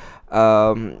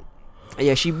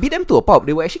 She beat them to a pulp.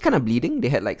 They were actually kind of bleeding. They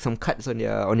had like some cuts on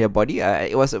their body.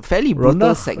 It was a fairly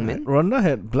brutal segment. Ronda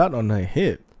had blood on her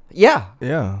head. Yeah.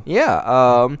 Yeah.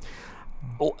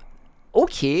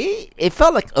 Okay. It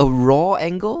felt like a Raw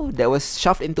angle that was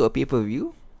shoved into a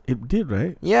pay-per-view. It did,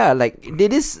 right? Yeah, like,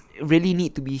 did this really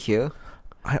need to be here?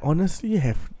 I honestly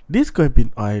have... This could have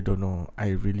been... I don't know. I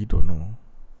really don't know.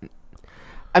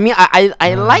 I mean,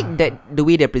 I like that the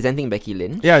way they're presenting Becky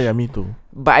Lynch. Yeah, me too.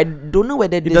 But I don't know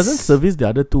whether this... It doesn't service the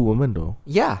other two women, though.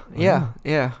 Yeah.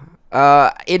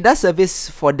 It does service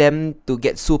for them to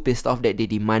get so pissed off that they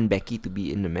demand Becky to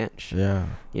be in the match. Yeah.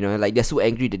 You know, like, they're so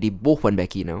angry that they both want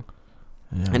Becky now.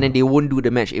 Yeah. And then they won't do the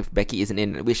match if Becky isn't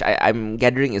in, which I'm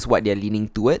gathering is what they're leaning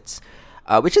towards,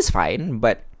 which is fine.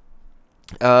 But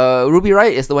Ruby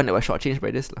Riott is the one that was shortchanged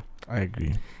by this. I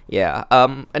agree. Yeah.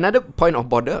 Another point of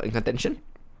border and contention,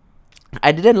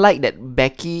 I didn't like that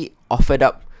Becky offered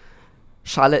up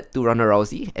Charlotte to Ronda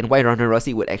Rousey, and why Ronda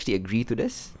Rousey would actually agree to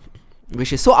this,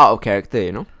 which is so out of character,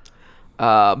 you know.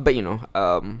 But you know,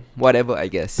 whatever, I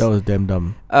guess. That was damn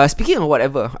dumb. Speaking of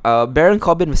whatever, Baron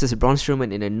Corbin versus Braun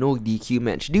Strowman in a no DQ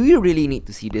match. Do we really need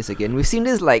to see this again? We've seen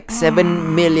this like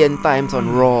 7 million times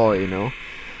on Raw, you know.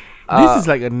 This is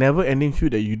like a never-ending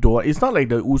feud that you don't. It's not like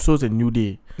the Usos and New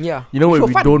Day. Yeah, you know what?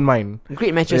 We don't mind.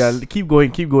 Great matches. Yeah, keep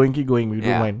going. We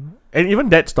don't mind. And even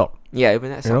that stopped. Yeah, even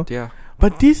that stopped. Yeah.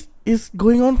 But this is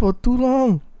going on for too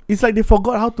long. It's like they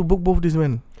forgot how to book both these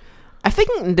men. I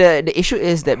think the issue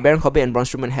is that Baron Corbin and Braun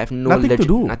Strowman have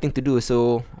nothing to do.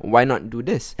 So why not do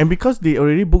this? And because they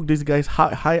already booked these guys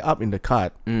high up in the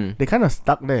card, they kind of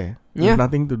stuck there. With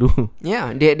nothing to do.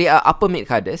 Yeah, they are upper mid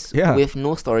carders with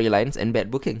no storylines and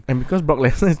bad booking. And because Brock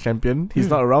Lesnar is champion, he's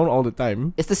not around all the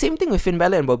time. It's the same thing with Finn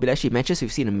Balor and Bobby Lashley, matches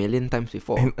we've seen a million times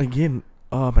before. And again,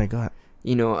 oh my god.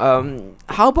 You know,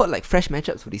 how about like fresh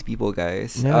matchups for these people,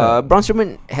 guys? Braun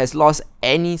Strowman has lost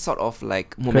any sort of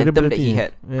like momentum that he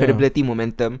had, credibility,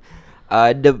 momentum.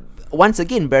 Once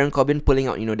again, Baron Corbin pulling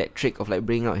out, you know, that trick of like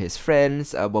bringing out his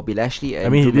friends, Bobby Lashley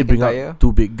and Drew McIntyre. He did bring out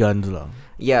two big guns, lah.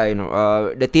 Yeah, you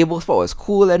know, the table spot was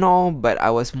cool and all, but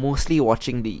I was mostly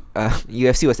watching the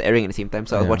UFC was airing at the same time,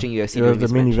 so I was watching UFC. It was the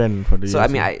main event for the UFC. So I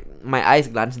mean, my eyes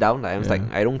glanced down. I was like,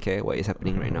 I don't care what is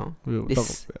happening right now.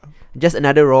 This just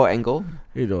another Raw angle.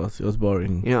 It was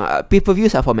boring. You know,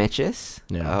 pay-per-views are for matches.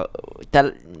 Yeah.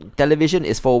 Television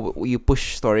is for you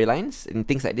push storylines and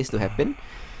things like this to happen.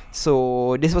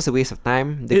 So this was a waste of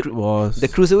time. The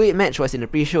Cruiserweight match was in the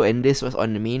pre-show, and this was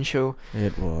on the main show.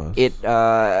 It was.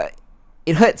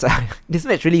 It hurts. This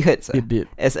match really hurts. It did.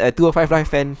 As a 205 Live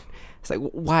fan, it's like,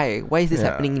 why? Why is this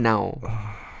happening now?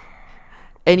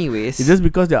 Anyways, it's just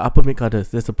because they're upper mid carders.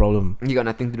 That's the problem. You got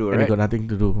nothing to do, right? And you got nothing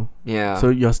to do. Yeah. So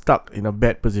you're stuck in a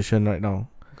bad position right now.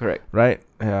 Correct. Right?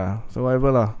 Yeah. So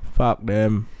whatever lah. Fuck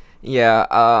them. Yeah.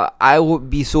 I would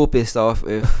be so pissed off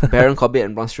if Baron Corbin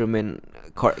and Braun Strowman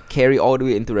carry all the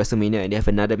way into WrestleMania and they have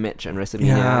another match on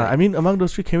WrestleMania. Yeah. I mean, among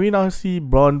those three, can we now see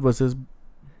Braun versus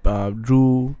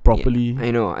Drew properly? Yeah, I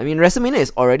know. I mean, WrestleMania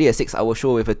is already a 6-hour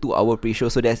show with a 2-hour pre-show,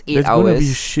 so there's 8 hours. There's gonna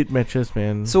be shit matches,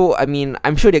 man. So I mean,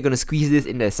 I'm sure they're gonna squeeze this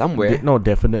in there somewhere.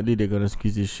 Definitely they're gonna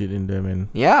squeeze this shit in there, man.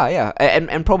 Yeah,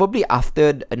 and probably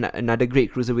after another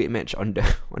great cruiserweight match on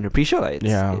the pre-show. It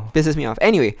pisses me off.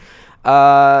 Anyway,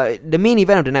 the main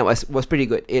event of the night was pretty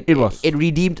good. It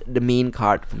redeemed the main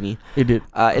card for me. It did.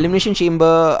 Elimination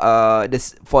Chamber,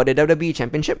 this for the WWE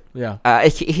Championship. Yeah.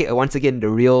 AKA once again the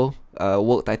real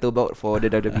world title belt for the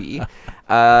WWE.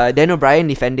 Daniel Bryan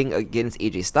defending against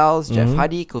AJ Styles, Jeff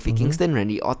Hardy, Kofi Kingston,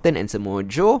 Randy Orton, and Samoa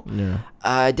Joe.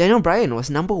 Yeah. Daniel Bryan was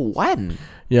number 1.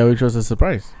 Yeah, which was a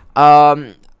surprise.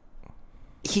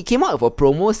 He came out with a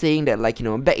promo saying that, like, you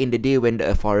know, back in the day when the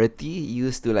Authority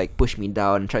used to like push me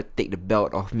down and try to take the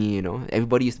belt off me, you know,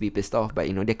 everybody used to be pissed off, but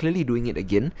you know, they're clearly doing it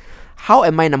again. How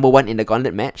am I number 1 in the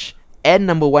gauntlet match and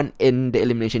number 1 in the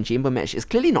Elimination Chamber match is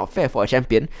clearly not fair for a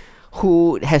champion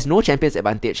who has no champion's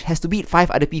advantage, has to beat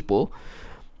 5 other people,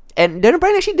 and Daniel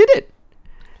Bryan actually did it.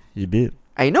 He did.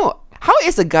 I know. How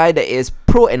is a guy that is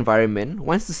pro-environment,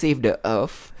 wants to save the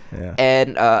earth,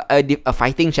 and a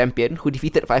fighting champion who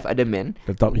defeated 5 other men,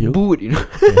 the top heel, booed, you know?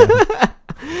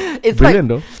 It's brilliant,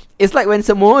 like, though. It's like when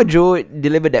Samoa Joe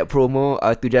delivered that promo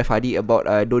to Jeff Hardy about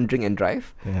don't drink and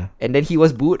drive, and then he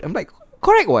was booed. I'm like,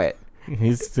 correct, what?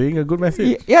 He's saying a good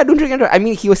message. Yeah, don't drink and drive. I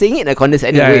mean, he was saying it in a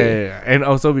condescending way. Yeah. And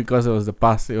also because it was the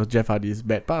past, it was Jeff Hardy's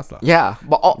bad past. Yeah,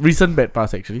 but recent bad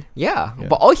past, actually. Yeah,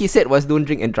 but all he said was don't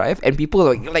drink and drive, and people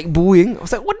were like booing. I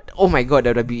was like, what? Oh my god,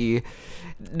 WWE.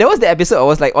 That was the episode I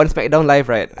was like on SmackDown Live,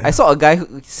 right? I saw a guy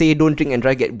who say don't drink and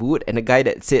drive get booed, and a guy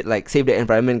that said like save the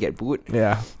environment get booed.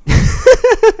 Yeah.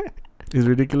 It's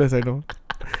ridiculous, I know.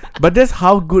 But that's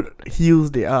how good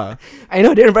heels they are. I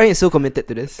know Daniel Bryan is so committed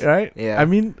to this. Right? Yeah. I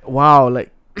mean, wow,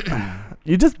 like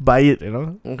you just buy it, you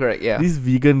know? Correct, yeah. This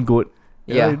vegan goat.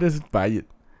 Yeah. You just buy it.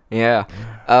 Yeah.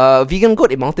 Vegan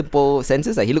goat in multiple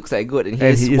senses. He looks like goat, and he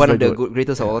is one of the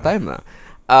greatest of all time.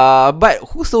 But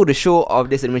who stole the show of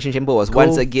this Elimination Chamber was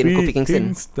once again Kofi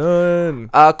Kingston.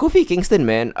 Kofi Kingston,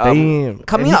 man. Damn.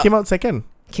 Coming he came out second.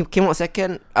 Came out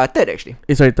second. Third actually.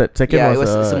 Sorry, third. Second yeah,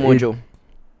 was it was Samoa Joe.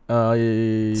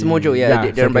 Samoa Joe,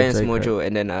 Daniel Bryan and Samoa Joe,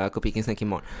 and then Kofi Kingston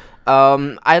came out.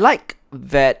 I like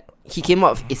that he came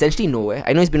out essentially nowhere.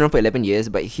 I know he's been around for 11 years,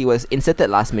 but he was inserted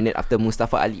last minute after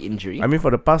Mustafa Ali injury. I mean,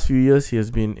 for the past few years, he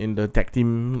has been in the tag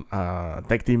team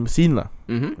scene lah.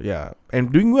 Yeah,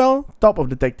 and doing well, top of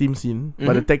the tag team scene.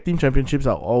 But the tag team championships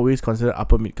are always considered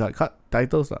upper mid card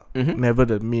titles lah. Never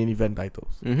the main event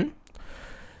titles.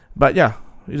 But yeah,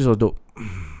 it was dope.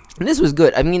 This was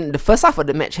good. I mean, the first half of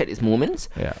the match had its moments.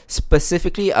 Yeah.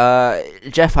 Specifically,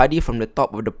 Jeff Hardy from the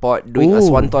top of the pod doing a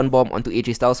swanton bomb onto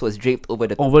AJ Styles was draped over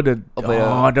the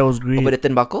that was great. over the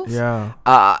turnbuckles. Yeah.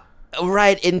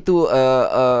 Right into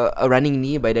a running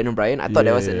knee by Daniel Bryan. I thought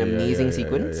that was an amazing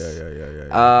sequence.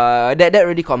 That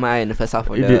really caught my eye in the first half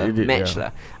of the match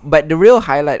lah. But the real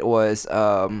highlight was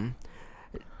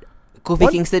Kofi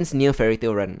Kingston's near fairy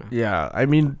tale run. Yeah, I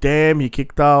mean, damn, he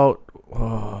kicked out.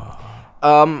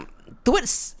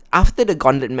 Towards after the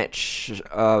gauntlet match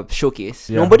showcase,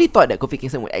 nobody thought that Kofi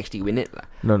Kingston would actually win it.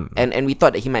 No. And we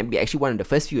thought that he might be actually one of the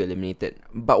first few eliminated.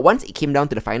 But once it came down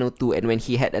to the final 2, and when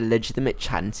he had a legitimate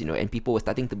chance, you know, and people were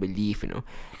starting to believe, you know,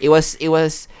 it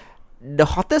was the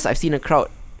hottest I've seen a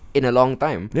crowd in a long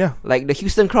time. Yeah. Like the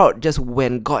Houston crowd just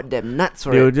went goddamn nuts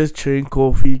for it. They were just cheering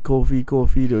Kofi.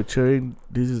 They were cheering,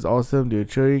 this is awesome. They were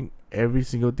cheering every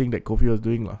single thing that Kofi was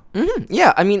doing lah.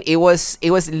 Yeah, I mean, it was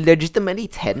legitimately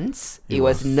tense. It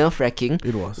was nerve-wracking.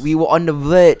 It was. We were on the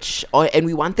verge, and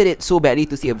we wanted it so badly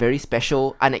to see a very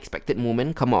special, unexpected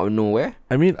moment come out of nowhere.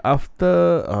 I mean,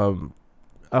 after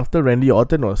Randy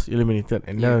Orton was eliminated,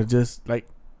 and then just like,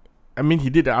 I mean, he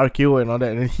did the RKO and all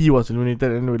that, and then he was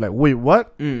eliminated, and we were like, wait,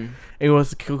 what? And it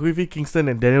was Kofi Kingston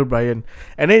and Daniel Bryan,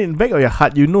 and then in the back of your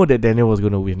heart, you know that Daniel was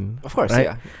gonna win. Of course, right?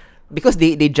 Yeah. Because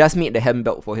they just made the hem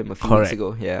belt for him a few weeks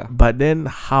ago. Yeah. But then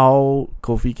how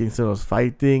Kofi Kingston was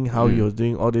fighting, how he was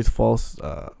doing all these false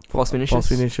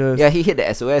finishes. Yeah, he hit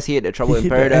the SOS, he hit the Trouble in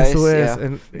Paradise.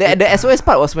 The SOS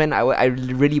part was when I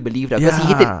really believed that, because he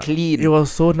hit it clean. It was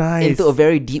so nice. Into a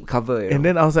very deep cover. And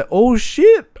then I was like, oh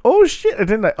shit. And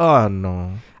then like, oh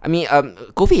no. I mean,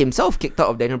 Kofi himself kicked out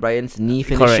of Daniel Bryan's knee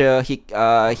finisher.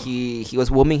 He was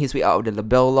worming his way out of the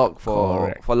label lock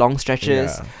for long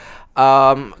stretches. Yeah.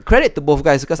 Credit to both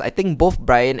guys, because I think both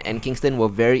Bryan and Kingston were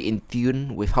very in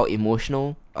tune with how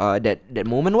emotional that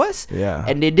moment was. Yeah.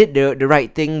 And they did the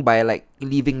right thing by like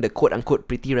leaving the quote unquote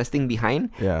pretty wrestling behind.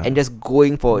 Yeah. And just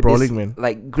going for brawling, this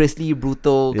like grisly,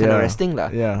 brutal kind of wrestling lah.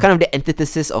 Yeah. Kind of the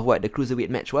antithesis of what the cruiserweight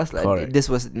match was like. Correct. This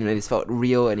was, you know, this felt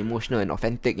real and emotional and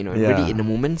authentic, you know, really in the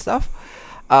moment stuff.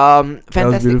 Fantastic. That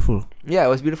was beautiful. Yeah, it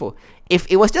was beautiful. If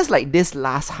it was just like this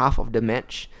last half of the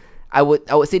match, I would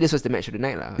say this was the match of the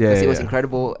night lah. Because it was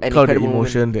incredible, and incredible the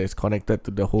emotion moment. that is connected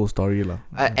to the whole story lah.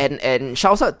 And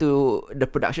shouts out to the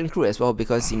production crew as well,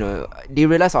 because you know they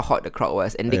realized how hot the crowd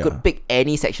was, and they could pick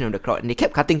any section of the crowd, and they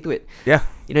kept cutting to it. Yeah.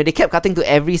 You know, they kept cutting to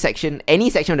every section, any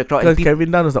section of the crowd. Because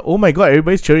Kevin Dunn was like, oh my god,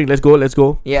 everybody's cheering, let's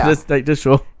go. Yeah. Just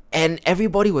show. And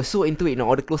everybody was so into it, you know,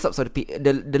 all the close-ups of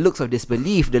the looks of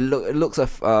disbelief, the looks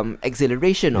of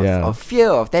exhilaration, of fear,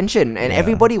 of tension, and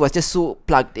everybody was just so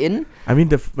plugged in. I mean,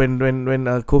 when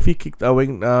Kofi kicked out,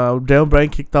 when Daniel Bryan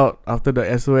kicked out after the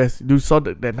SOS, you saw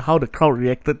that how the crowd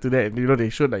reacted to that, and you know they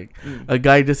showed like a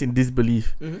guy just in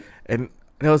disbelief, and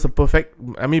that was a perfect.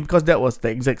 I mean, because that was the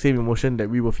exact same emotion that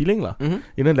we were feeling, lah. Mm-hmm.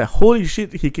 You know, that holy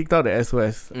shit, he kicked out the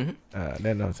SOS. Mm-hmm.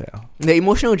 Then I was like, the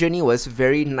emotional journey was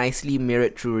very nicely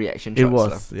mirrored through reaction shots. It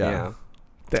was, yeah.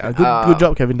 Good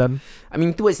job, Kevin Dunn. I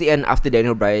mean, towards the end, after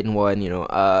Daniel Bryan won,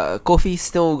 Kofi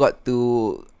still got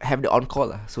to have the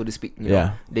encore, so to speak. You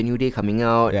know, the New Day coming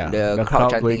out, the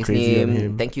crowd chanting his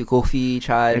name. Thank you, Kofi,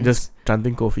 chant. And just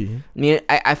chanting Kofi. I mean,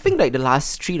 I think like the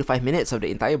last 3 to 5 minutes of the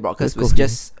entire broadcast was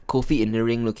just Kofi in the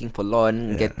ring looking for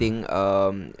Lon, getting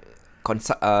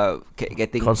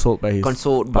getting consoled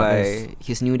by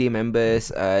his New Day members.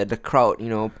 The crowd,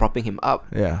 propping him up.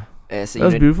 Yeah. As that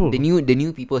was beautiful. The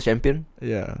new People's Champion.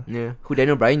 Yeah. Who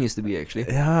Daniel Bryan used to be, actually.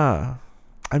 Yeah.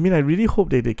 I mean, I really hope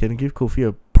that they can give Kofi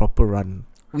a proper run.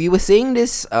 We were saying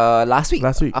this last week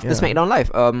after SmackDown Live.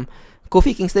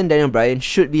 Kofi Kingston, Daniel Bryan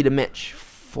should be the match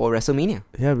for WrestleMania.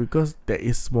 Yeah, because there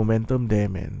is momentum there,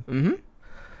 man. Mm-hmm.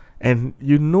 And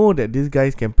you know that these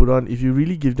guys can put on, if you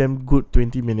really give them good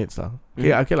 20 minutes.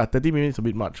 Okay, 30 minutes is a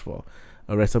bit much for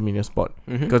a WrestleMania spot.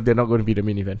 Because they're not going to be the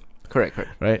main event. Correct.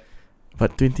 Right?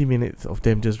 But 20 minutes of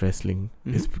them just wrestling,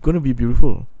 it's going to be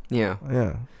beautiful. Yeah.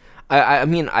 Yeah. I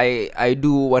mean, I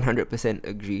do 100%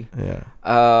 agree. Yeah.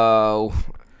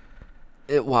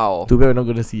 Wow. Too bad we're not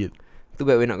going to see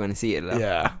it. Lah.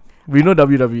 Yeah. We know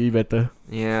WWE better.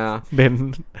 Yeah.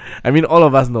 Then, I mean, all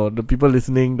of us know. The people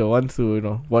listening, the ones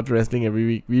who, watch wrestling every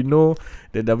week, we know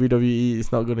that WWE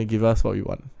is not going to give us what we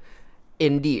want.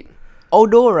 Indeed.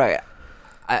 Although, right,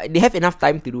 they have enough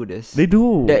time to do this. They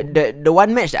do. The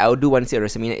one match that I'll do once at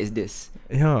WrestleMania is this.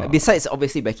 Yeah. Besides,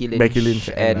 obviously, Becky Lynch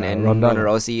and Ronda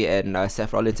Rousey and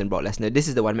Seth Rollins and Brock Lesnar. This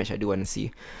is the one match I do want to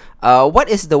see. What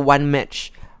is the one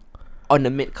match on the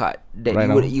mid card that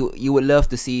you would love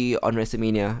to see on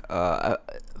WrestleMania? A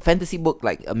fantasy book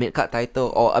like a mid card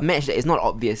title, or a match that is not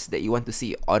obvious that you want to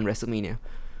see on WrestleMania?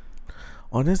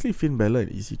 Honestly, Finn Balor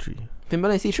and EC3. Finn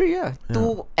Balor and EC3, yeah.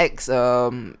 2 ex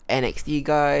NXT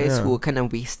guys who were kind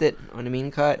of wasted on the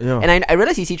main card. Yeah. And I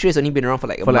realize EC3 has only been around for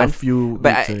like a month.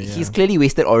 But he's clearly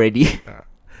wasted already.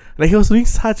 Like, he was doing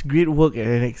such great work at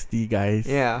NXT, guys.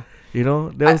 Yeah.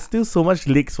 There was still so much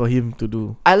leaks for him to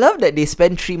do. I love that they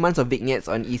spent 3 months of vignettes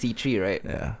on EC3, right?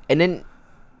 Yeah. And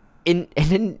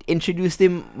then introduced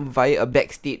him via a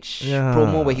backstage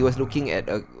promo where he was looking at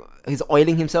he's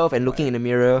oiling himself and looking in the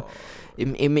mirror.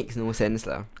 It makes no sense,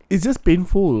 lah. It's just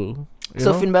painful.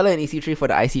 So Finn Balor and EC3 for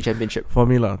the IC Championship. For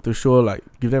me, lah, to show, like,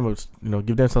 give them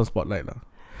some spotlight, lah.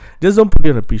 Just don't put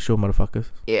it on a pre-show, motherfuckers.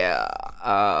 Yeah.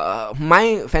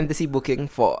 My fantasy booking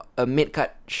for a mid-card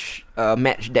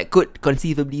match that could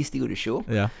conceivably steal the show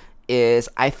is,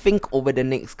 I think, over the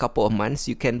next couple of months,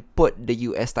 you can put the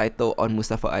US title on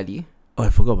Mustafa Ali. Oh, I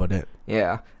forgot about that.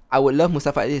 Yeah. I would love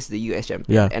Mustafa Ali as the US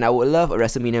champion. Yeah. And I would love a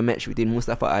WrestleMania match between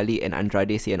Mustafa Ali and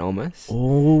Andrade Cien Almas.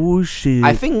 Oh, shit.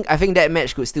 I think that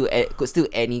match could still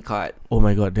any card. Oh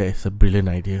my god, that is a brilliant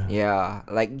idea. Yeah.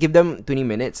 Like, give them 20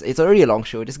 minutes. It's already a long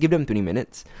show. Just give them 20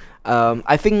 minutes.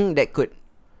 I think that could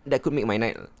make my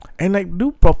night. And, like,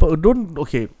 do proper...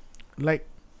 like,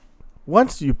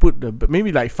 once you put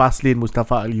maybe, like, Fastlane,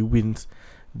 Mustafa Ali wins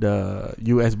the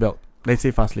US belt. Let's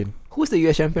say Fastlane. Who's the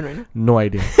US champion right now? No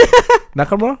idea.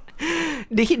 Nakamura?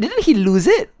 Didn't he lose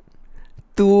it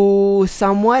to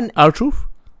someone? R-Truth?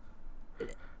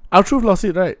 R-Truth lost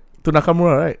it, right? To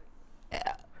Nakamura, right?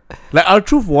 Like,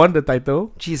 R-Truth won the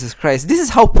title. Jesus Christ. This is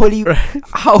how poorly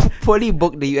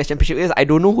booked the US championship is. I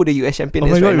don't know who the US champion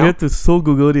is right now. Oh my god, we have to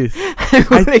Google this. I'm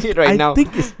Googling it right now. I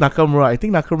think it's Nakamura. I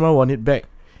think Nakamura won it back.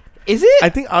 Is it? I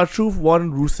think R-Truth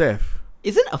won Rusev.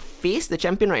 Isn't a face the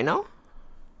champion right now?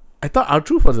 I thought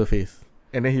R-Truth was the face.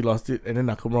 And then he lost it. And then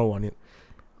Nakamura won it.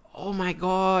 Oh my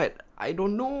god. I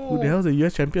don't know. Who the hell is the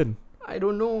US champion? I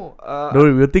don't know. Don't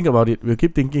worry, we'll think about it. We'll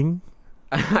keep thinking.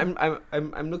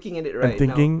 I'm looking at it right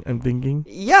now. I'm thinking.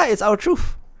 Yeah, it's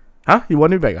R-Truth. Huh? He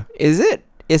won it back? Is it?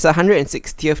 It's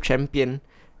 160th champion.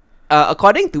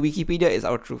 According to Wikipedia, it's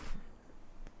R-Truth.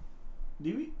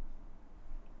 Did we?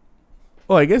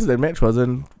 Oh, I guess that match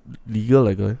wasn't legal,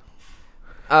 like.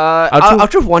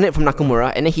 R-Truth won it from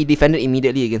Nakamura, and then he defended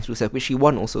immediately against Rusev, which he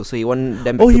won also. So he won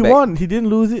them back to back. Won. He didn't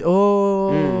lose it.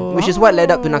 Oh. Which is what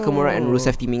led up to Nakamura and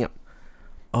Rusev teaming up.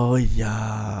 Oh,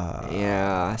 yeah.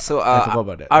 Yeah. So I forgot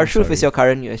about that. R-Truth is your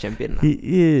current US champion. He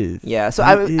is. Yeah. So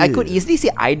I could easily see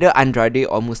either Andrade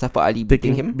or Mustafa Ali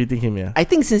beating him. Yeah. I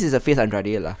think since it's a face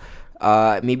Andrade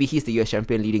maybe he's the US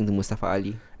champion leading to Mustafa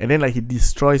Ali. And then, like, he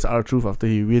destroys R-Truth after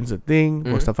he wins a thing.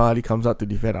 Mustafa Ali comes out to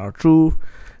defend R-Truth.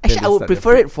 Actually, I would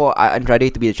prefer it for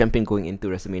Andrade to be the champion going into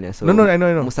WrestleMania. So no, I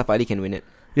know. Mustafa Ali can win it.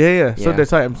 Yeah. So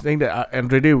that's why I'm saying that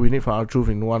Andrade will win it for R-Truth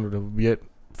in one of the weird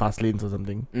fast lanes or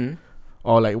something.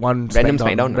 or like one random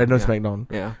SmackDown.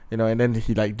 Yeah. You know, and then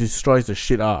he like destroys the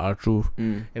shit out of R-Truth.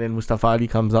 And then Mustafa Ali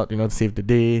comes out, you know, to save the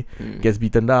day, gets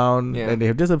beaten down, and they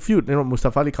have just a feud. You know,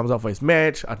 Mustafa Ali comes out for his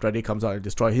match, Andrade comes out and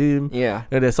destroy him. Yeah.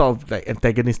 And they're sort of like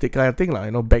antagonistic kind of thing, like,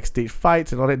 you know, backstage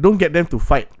fights and all that. Don't get them to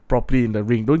fight properly in the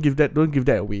ring. Don't give that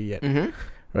away yet.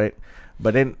 Right?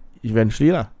 But then eventually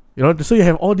you know, so you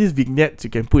have all these vignettes you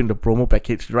can put in the promo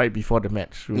package right before the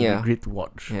match. It would be great to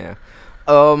watch. Yeah.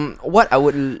 What I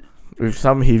would with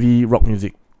some heavy rock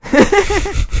music.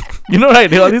 You know, right?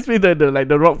 They always play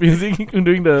the rock music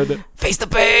doing the face the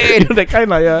pain. You know, that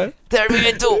kind of tear me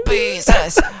into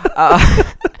pieces.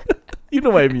 You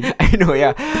know what I mean? I know,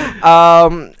 yeah.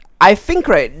 I think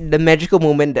the magical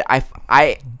moment that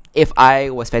if I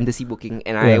was fantasy booking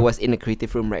and I was in a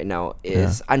creative room right now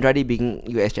is Andrade being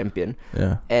US champion,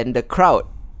 and the crowd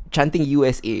chanting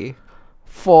USA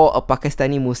for a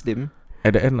Pakistani Muslim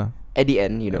at the end At the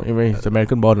end, you know, I mean, he's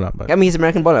American born I mean, he's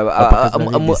American born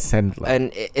descent,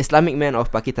 an Islamic man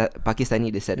of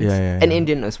Pakistani descent, and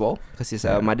Indian as well, because his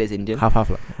mother is Indian. Half.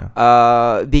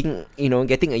 Being, you know,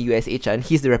 getting a USA chant,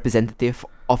 he's the representative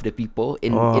of the people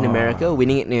in America,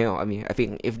 winning it. You know, I mean, I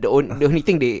think if the only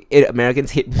thing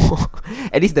Americans hate more,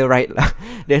 at least the right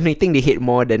the only thing they hate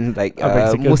more than like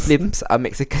Muslims are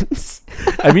Mexicans.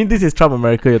 I mean, this is Trump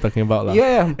America you're talking about,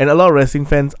 Yeah. And a lot of wrestling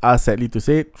fans are, sadly to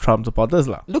say, Trump supporters,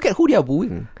 Look at who they are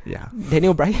booing. Yeah.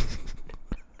 Daniel Bryan.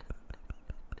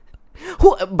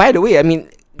 Who, by the way, I mean,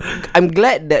 I'm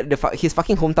glad that his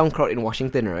fucking hometown crowd in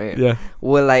Washington, right? Yeah.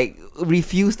 Will like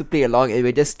refuse to play along, and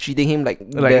we're just treating him like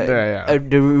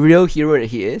the real hero that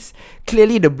he is.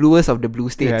 Clearly, the bluest of the blue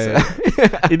states.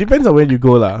 It depends on when you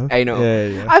go, I know.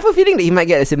 Yeah. I have a feeling that he might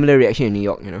get a similar reaction in New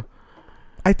York. You know.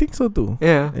 I think so too.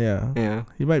 Yeah.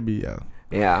 He might be.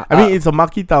 Yeah. I mean, it's a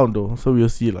marquee town though, so we'll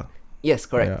see lah. Yes,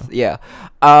 correct. Yeah.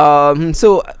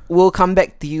 So we'll come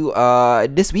back to you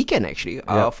this weekend actually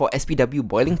for SPW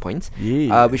Boiling Points,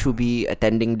 which will be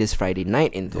attending this Friday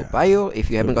night in Toa Payoh.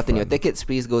 If you haven't gotten your tickets,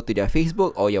 please go to their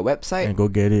Facebook or your website and go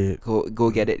get it.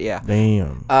 Go get it. Yeah.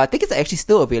 Damn. Tickets are actually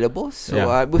still available.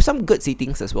 So with some good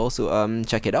seatings as well. So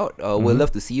check it out. We'll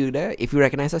love to see you there. If you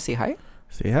recognize us, say hi.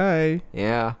 Say hi.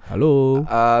 Yeah. Hello.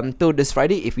 Till this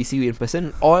Friday, if we see you in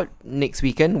person, or next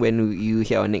weekend when you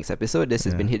hear our next episode, this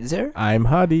has been Hitzer. I'm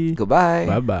Hardy. Goodbye.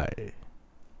 Bye-bye.